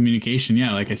comes down to communication,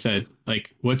 yeah, like I said,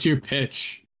 like what's your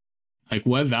pitch? Like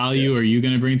what value are you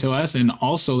going to bring to us? And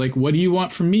also like, what do you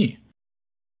want from me?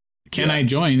 Can I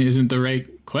join isn't the right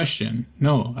question.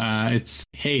 No, it's,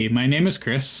 hey, my name is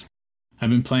Chris. I've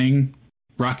been playing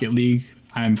Rocket League.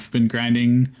 I've been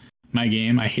grinding my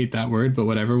game. I hate that word, but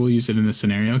whatever. We'll use it in this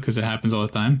scenario because it happens all the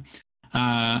time.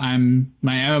 My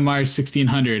MMR is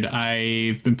 1600.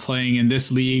 I've been playing in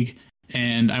this league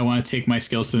and I want to take my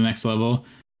skills to the next level.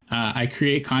 I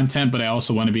create content, but I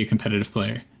also want to be a competitive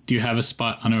player. Do you have a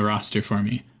spot on a roster for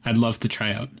me? I'd love to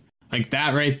try out. Like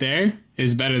that right there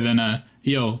is better than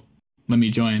yo, let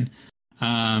me join.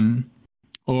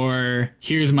 Or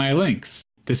here's my links.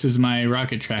 This is my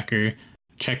rocket tracker.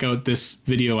 Check out this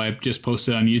video I just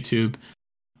posted on YouTube.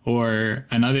 Or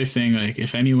another thing, like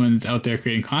if anyone's out there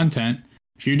creating content,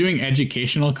 if you're doing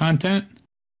educational content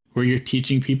where you're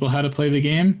teaching people how to play the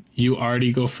game, you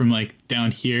already go from like down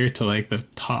here to like the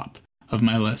top of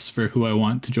my list for who I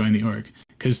want to join the org.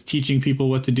 Because teaching people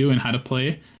what to do and how to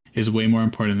play is way more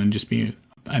important than just being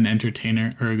an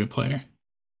entertainer or a good player.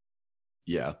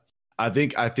 Yeah. I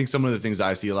think some of the things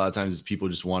I see a lot of times is people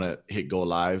just want to hit go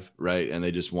live, right? And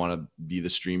they just want to be the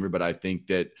streamer. But I think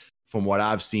that from what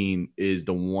I've seen is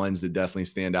the ones that definitely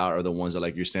stand out are the ones that,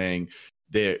 like you're saying,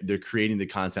 they're creating the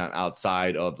content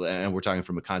outside of, and we're talking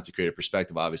from a content creator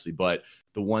perspective, obviously, but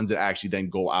the ones that actually then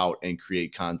go out and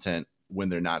create content when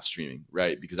they're not streaming,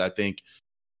 right? Because I think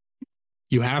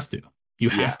you have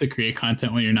to create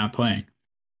content when you're not playing.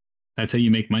 That's how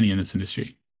you make money in this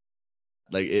industry.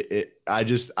 Like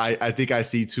I think I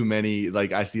see too many,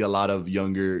 like I see a lot of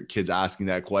younger kids asking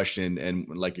that question. And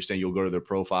like you're saying, you'll go to their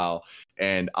profile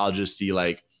and I'll just see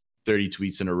like 30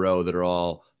 tweets in a row that are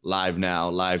all live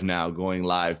now, going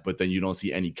live. But then you don't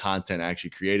see any content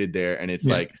actually created there. And it's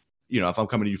like, you know, if I'm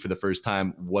coming to you for the first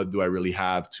time, what do I really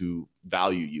have to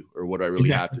value you? Or what do I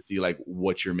really have to see like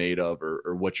what you're made of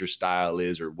or what your style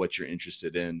is or what you're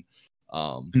interested in?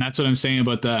 And that's what I'm saying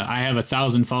about I have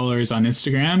 1,000 followers on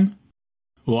Instagram.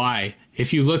 Why?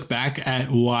 If you look back at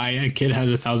why a kid has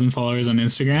 1,000 followers on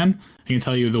Instagram, I can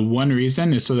tell you the one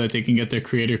reason is so that they can get their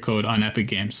creator code on Epic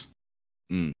Games.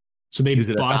 So they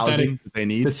bought that they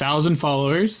need 1,000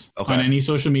 followers on any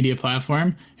social media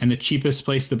platform, and the cheapest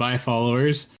place to buy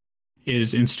followers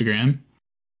is Instagram.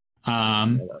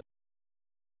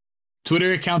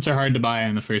 Twitter accounts are hard to buy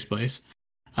in the first place.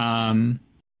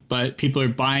 But people are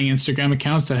buying Instagram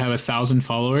accounts that have 1,000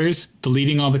 followers,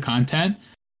 deleting all the content,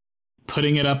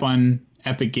 putting it up on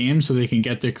Epic Games so they can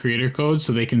get their creator code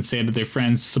so they can say to their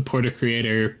friends, support a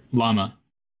creator, Llama,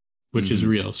 which is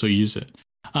real. So use it.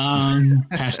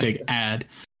 Hashtag ad.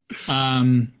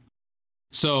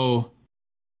 So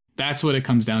that's what it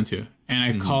comes down to. And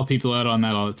I call people out on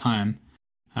that all the time,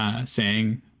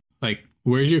 saying, like,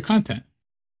 where's your content?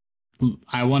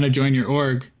 I want to join your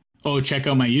org. Oh, check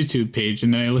out my YouTube page.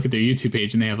 And then I look at their YouTube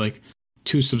page and they have like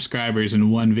 2 subscribers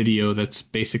and 1 video that's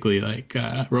basically like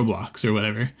Roblox or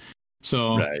whatever.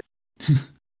 So, right.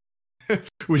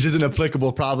 Which isn't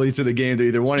applicable probably to the game they're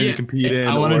either wanting to compete in.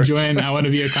 I want to join. I want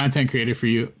to be a content creator for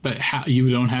you, but you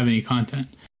don't have any content.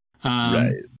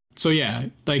 Right. So yeah,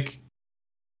 like,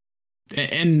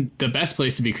 and the best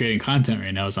place to be creating content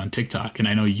right now is on TikTok. And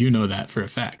I know you know that for a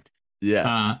fact.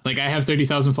 Yeah. Like I have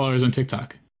 30,000 followers on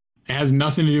TikTok. It has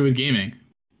nothing to do with gaming,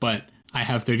 but I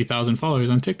have 30,000 followers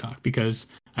on TikTok because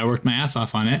I worked my ass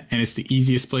off on it. And it's the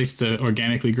easiest place to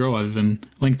organically grow other than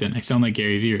LinkedIn. I sound like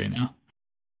Gary Vee right now,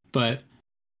 but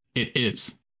it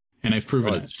is. And I've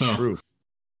proven it. So true.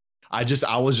 I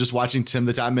was just watching Tim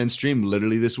the Tatman stream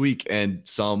literally this week, and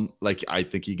I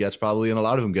think he gets probably, and a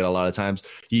lot of them get a lot of times.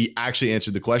 He actually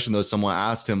answered the question though. Someone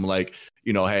asked him like,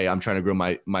 hey, I'm trying to grow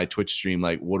my Twitch stream.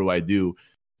 Like, what do I do?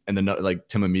 And then like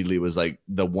Tim immediately was like,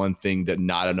 the one thing that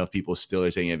not enough people still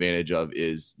are taking advantage of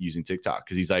is using TikTok.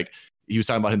 Cause he was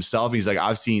talking about himself. He's like,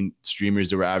 I've seen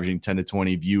streamers that were averaging 10 to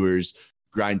 20 viewers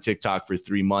grind TikTok for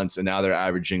 3 months. And now they're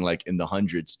averaging like in the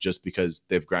hundreds just because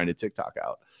they've grinded TikTok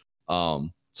out.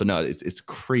 So no, it's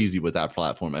crazy what that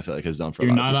platform I feel like has done for a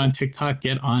lot of people. You're not on TikTok,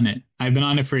 get on it. I've been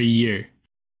on it for a year.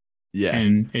 Yeah.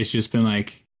 And it's just been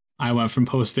like, I went from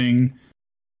posting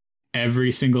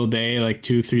every single day, like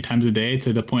 2-3 times a day,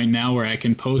 to the point now where I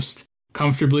can post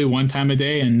comfortably 1 time a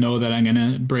day and know that I'm going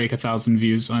to break 1,000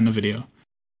 views on a video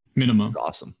minimum. That's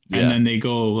awesome. Yeah. And then they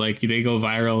go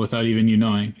viral without even you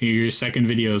knowing. Your second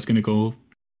video is going to go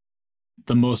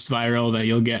the most viral that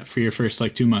you'll get for your first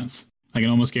like 2 months. I can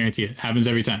almost guarantee it. Happens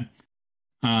every time.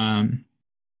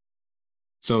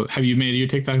 So have you made your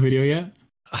TikTok video yet?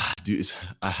 Dude, this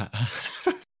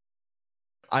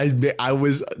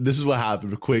is what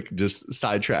happened. A quick just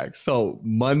sidetrack. So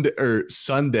last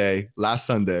Sunday,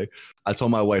 I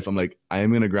told my wife, I'm like, I am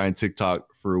going to grind TikTok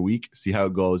for a week, see how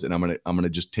it goes. And I'm going to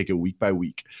just take it week by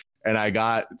week. And I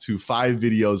got to 5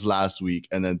 videos last week.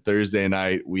 And then Thursday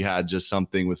night, we had just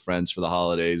something with friends for the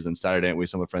holidays. And Saturday night, we had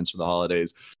some with friends for the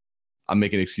holidays. I'm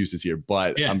making excuses here,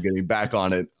 but yeah. I'm getting back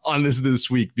on it on this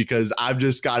week because I've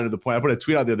just gotten to the point. I put a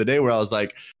tweet out the other day where I was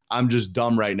like, I'm just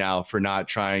dumb right now for not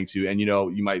trying to. And,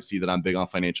 you might see that I'm big on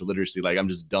financial literacy. Like, I'm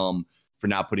just dumb for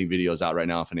not putting videos out right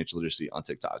now on financial literacy on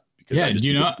TikTok. Because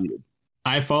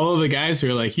I follow the guys who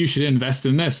are like, you should invest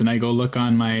in this. And I go look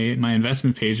on my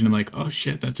investment page and I'm like, oh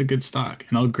shit, that's a good stock.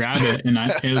 And I'll grab it. And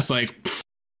it's like,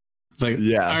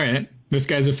 yeah, all right, this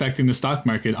guy's affecting the stock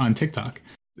market on TikTok.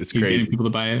 He's crazy. Getting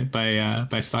people to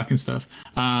buy stock and stuff.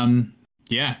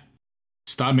 Yeah.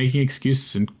 Stop making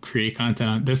excuses and create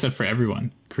content that's for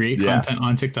everyone. Create content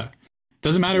on TikTok.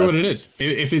 Doesn't matter what it is.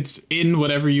 If it's in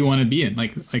whatever you want to be in.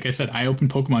 Like I said, I open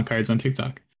Pokemon cards on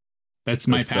TikTok. That's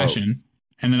my passion. Dope.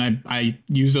 And then I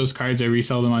use those cards. I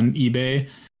resell them on eBay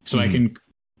so I can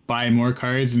buy more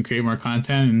cards and create more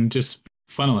content and just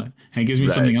funnel it. And it gives me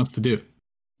something else to do.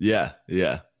 Yeah.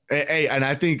 Yeah. Hey, and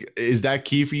I think, is that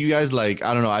key for you guys? Like,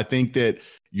 I don't know. I think that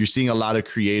you're seeing a lot of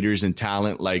creators and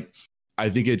talent. Like, I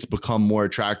think it's become more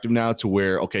attractive now to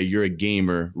where, okay, you're a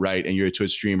gamer, right? And you're a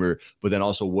Twitch streamer, but then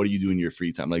also what do you do in your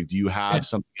free time? Like, do you have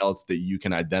something else that you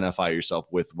can identify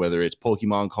yourself with, whether it's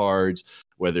Pokemon cards,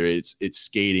 whether it's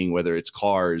skating, whether it's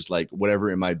cars, like whatever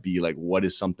it might be, like what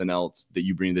is something else that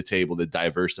you bring to the table that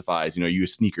diversifies? You a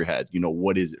sneakerhead,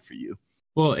 what is it for you?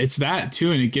 Well, it's that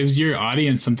too, and it gives your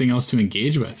audience something else to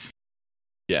engage with.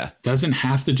 Yeah. It doesn't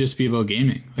have to just be about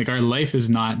gaming. Like, our life is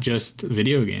not just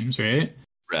video games, right?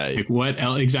 Right. Like, what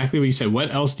else? Exactly what you said.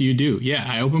 What else do you do? Yeah,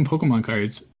 I open Pokemon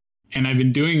cards, and I've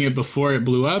been doing it before it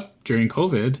blew up during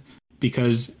COVID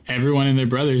because everyone and their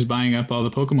brother's buying up all the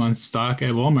Pokemon stock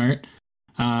at Walmart.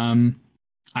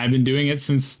 I've been doing it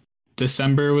since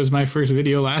December was my first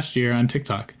video last year on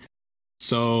TikTok.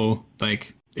 So,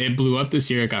 like, it blew up this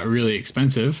year. It got really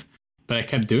expensive, but I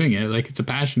kept doing it. Like, it's a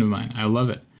passion of mine. I love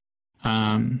it.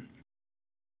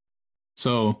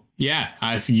 So yeah,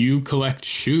 if you collect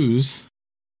shoes,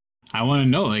 I want to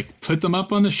know, like, put them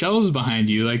up on the shelves behind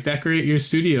you, like decorate your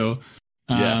studio.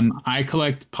 I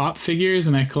collect pop figures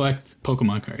and I collect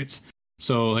Pokemon cards.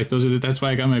 So like that's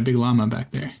why I got my big llama back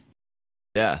there.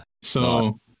 Yeah.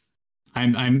 So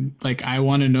I'm like, I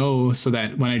want to know so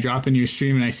that when I drop in your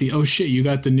stream and I see, oh shit, you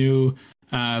got the new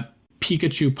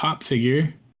Pikachu pop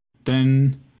figure,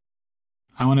 then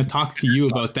I want to talk to you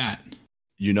about that.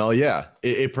 Yeah,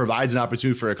 it provides an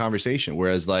opportunity for a conversation.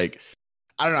 Whereas, like,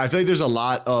 I don't know. I feel like there's a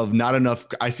lot of not enough.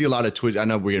 I see a lot of Twitch. I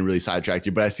know we're getting really sidetracked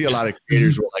here, but I see a lot of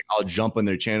creators where like I'll jump on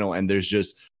their channel and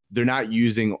they're not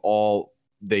using all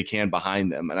they can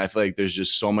behind them. And I feel like there's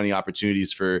just so many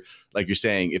opportunities for, like you're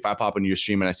saying, if I pop into your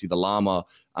stream and I see the llama,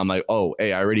 I'm like, oh,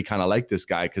 hey, I already kind of like this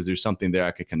guy because there's something there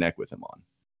I could connect with him on.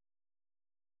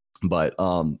 But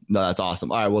no, that's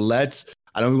awesome. All right, well,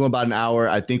 I know we're going about an hour.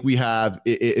 I think we have,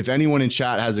 if anyone in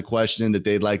chat has a question that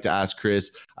they'd like to ask Chris,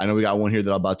 I know we got one here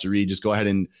that I'm about to read. Just go ahead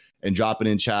and drop it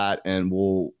in chat and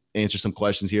we'll answer some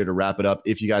questions here to wrap it up.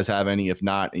 If you guys have any, if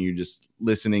not, and you're just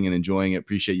listening and enjoying it,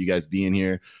 appreciate you guys being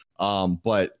here.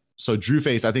 But so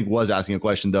Drewface, I think, was asking a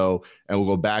question though, and we'll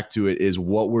go back to it, is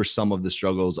what were some of the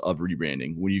struggles of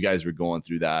rebranding when you guys were going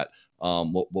through that?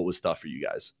 What was tough for you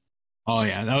guys? Oh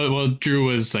yeah. Well, Drew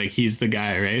was like, he's the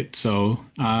guy, right? So,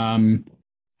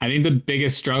 I think the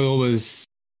biggest struggle was,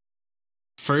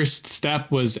 first step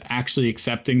was actually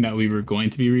accepting that we were going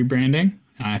to be rebranding.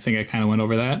 I think I kind of went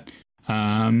over that.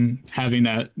 Having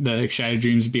the Shattered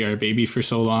Dreams be our baby for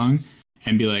so long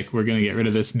and be like, we're going to get rid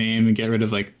of this name and get rid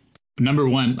of, like, number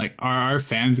one, like, are our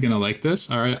fans going to like this?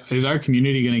 Is our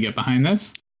community going to get behind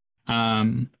this?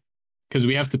 Because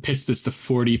we have to pitch this to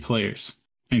 40 players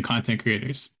and content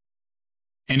creators.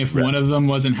 And if one of them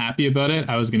wasn't happy about it,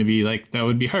 I was going to be like, that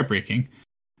would be heartbreaking.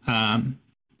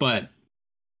 But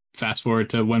fast forward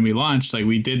to when we launched, like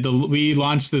we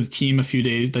launched the team a few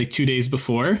days, like 2 days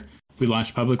before we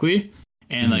launched publicly.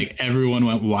 And like everyone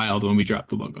went wild when we dropped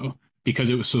the logo because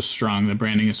it was so strong. The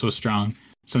branding is so strong,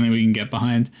 something we can get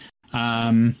behind.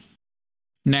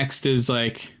 Next is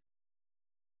like,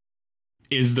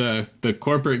 is the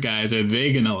corporate guys, are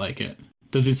they going to like it?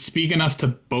 Does it speak enough to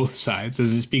both sides?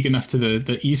 Does it speak enough to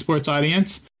the esports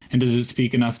audience? And does it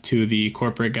speak enough to the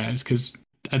corporate guys? Because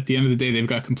at the end of the day, they've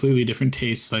got completely different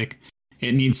tastes. Like,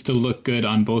 it needs to look good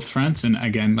on both fronts. And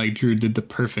again, like Drew did the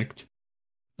perfect,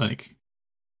 like,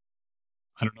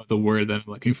 I don't know the word that I'm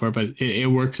looking for, but it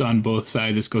works on both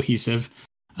sides. It's cohesive.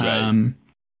 Right.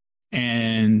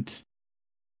 And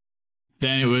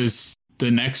then it was,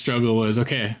 the next struggle was,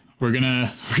 okay, we're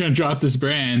gonna drop this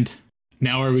brand.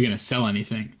 Now are we gonna sell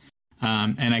anything?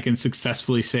 And I can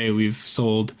successfully say we've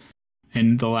sold,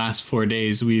 in the last 4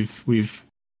 days, we've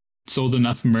sold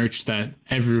enough merch that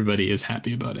everybody is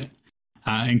happy about it,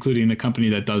 including the company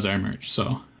that does our merch.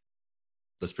 So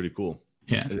that's pretty cool.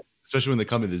 Yeah. Especially when the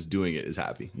company that's doing it is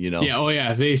happy, you know? Yeah. Oh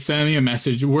yeah. They sent me a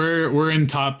message. We're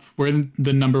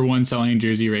the number one selling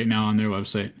jersey right now on their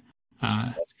website.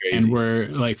 That's crazy. And we're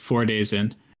like 4 days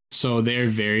in. So they're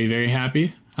very, very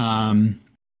happy. And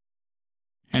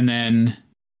then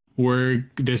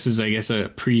this is, I guess, a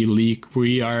pre-leak.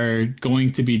 We are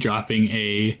going to be dropping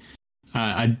a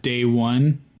day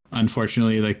one.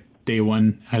 Unfortunately, like day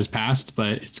one has passed,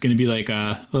 but it's going to be like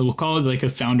we'll call it like a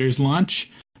founder's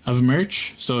launch of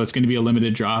merch. So it's going to be a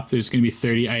limited drop. There's going to be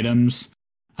 30 items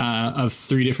of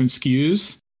 3 different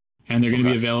SKUs, and they're going to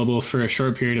be available for a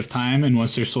short period of time. And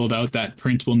once they're sold out, that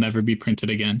print will never be printed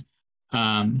again.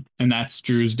 And that's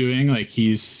Drew's doing. Like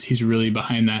he's really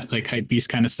behind that, like hype beast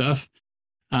kind of stuff.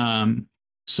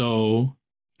 So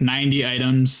 90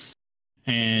 items,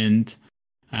 and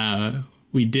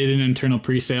we did an internal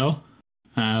pre-sale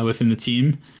within the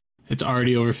team. It's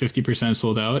already over 50%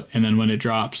 sold out, and then when it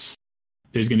drops,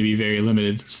 there's going to be very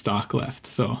limited stock left.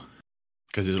 So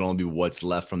because it'll only be what's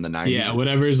left from the 90. Yeah,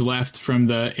 whatever's left from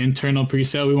the internal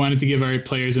pre-sale. We wanted to give our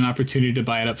players an opportunity to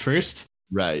buy it up first.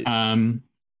 Right.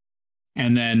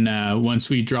 And then once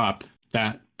we drop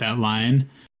that line,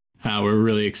 we're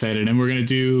really excited, and I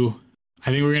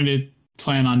think we're going to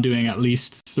plan on doing at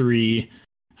least 3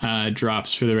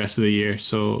 drops for the rest of the year.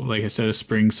 So like I said, a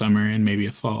spring, summer, and maybe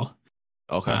a fall.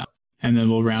 Okay. And then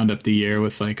we'll round up the year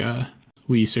with like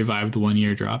we survived the 1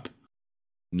 year drop.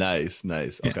 Nice.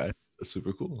 Yeah. Okay. That's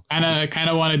super cool. Kind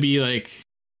of want to be like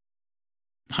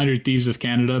 100 Thieves of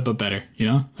Canada, but better, you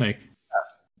know? Like,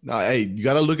 no, hey, you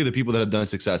got to look at the people that have done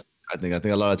success. I think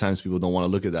a lot of times people don't want to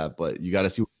look at that, but you got to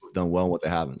see what's done well and what they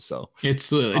haven't. So it's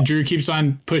Drew keeps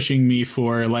on pushing me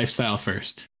for lifestyle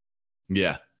first.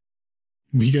 Yeah.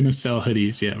 We're going to sell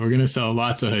hoodies. Yeah. We're going to sell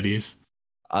lots of hoodies.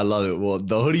 I love it. Well,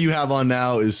 the hoodie you have on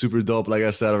now is super dope. Like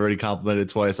I said, I already complimented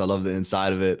twice. I love the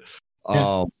inside of it.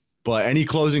 Yeah. But any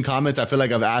closing comments? I feel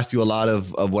like I've asked you a lot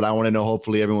of what I want to know.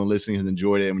 Hopefully everyone listening has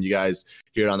enjoyed it. And when you guys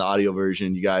hear it on the audio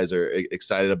version, you guys are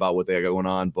excited about what they got going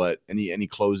on. But any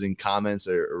closing comments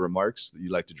or remarks that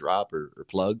you'd like to drop or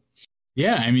plug?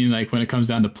 Yeah, I mean, like when it comes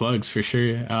down to plugs, for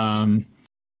sure. I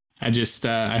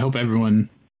hope everyone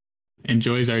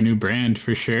enjoys our new brand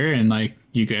for sure. And like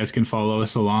you guys can follow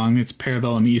us along. It's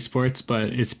Parabellum Esports, but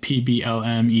it's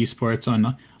PBLM Esports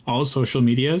on all social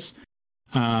medias.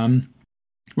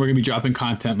 we're gonna be dropping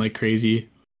content like crazy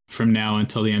from now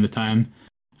until the end of time.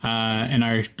 And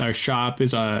our shop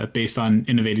is based on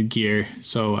innovative gear,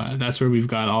 so that's where we've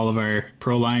got all of our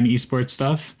pro line esports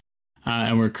stuff.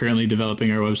 And we're currently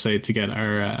developing our website to get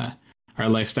our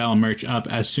lifestyle merch up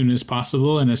as soon as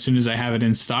possible. And as soon as I have it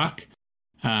in stock,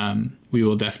 we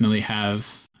will definitely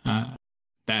have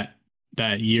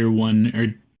that year one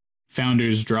or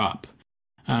founders drop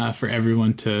for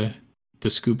everyone to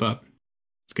scoop up.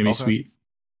 It's gonna be sweet.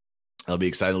 I'll be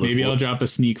excited. Maybe I'll drop a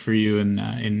sneak for you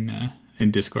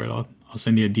in Discord. I'll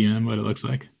send you a DM what it looks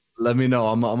like. Let me know.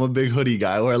 I'm a big hoodie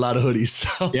guy. I wear a lot of hoodies.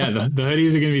 So. Yeah, the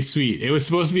hoodies are gonna be sweet. It was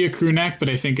supposed to be a crew neck, but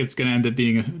I think it's gonna end up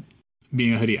being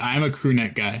a hoodie. I'm a crew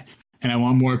neck guy, and I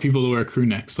want more people to wear crew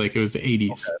necks like it was the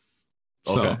 80s. Okay.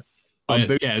 So,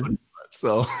 yeah.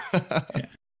 So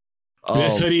yeah.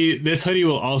 This hoodie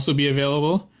will also be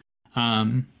available.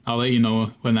 I'll let you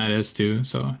know when that is too.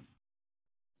 So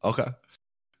okay.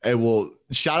 Hey, well,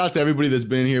 shout out to everybody that's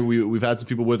been here. We've had some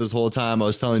people with us the whole time. I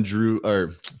was telling Drew,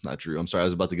 or not Drew. I'm sorry. I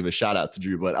was about to give a shout out to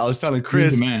Drew, but I was telling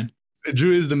Chris.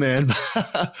 Drew is the man.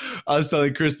 I was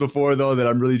telling Chris before, though, that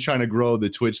I'm really trying to grow the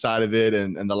Twitch side of it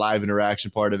and the live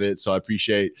interaction part of it. So I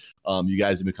appreciate you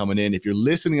guys have been coming in. If you're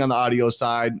listening on the audio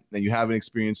side and you haven't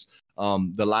experienced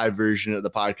the live version of the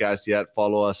podcast yet,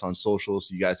 follow us on social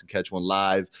so you guys can catch one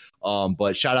live.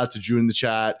 But shout out to Drew in the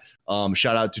chat.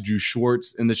 Shout out to Drew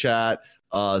Schwartz in the chat.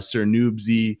 Sir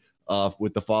Noobsy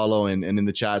with the follow and in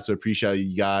the chat. So appreciate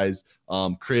you guys.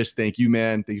 Chris, thank you,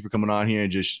 man. Thank you for coming on here and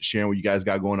just sharing what you guys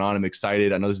got going on. I'm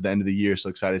excited. I know this is the end of the year, so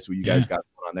excited to see what you guys got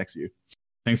going on next year.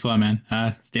 Thanks a lot, man.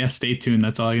 Stay tuned.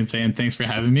 That's all I can say. And thanks for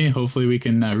having me. Hopefully we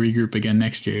can regroup again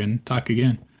next year and talk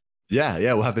again. Yeah.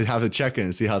 We'll have to check in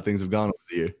and see how things have gone over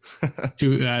the year.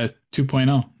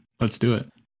 2.0. Let's do it.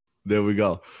 There we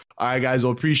go. All right, guys.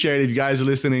 Well, appreciate it. If you guys are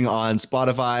listening on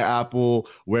Spotify, Apple,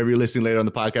 wherever you're listening later on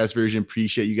the podcast version,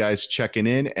 appreciate you guys checking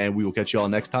in, and we will catch you all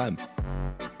next time.